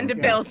done. I'll send a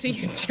bill to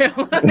you,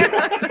 Jill.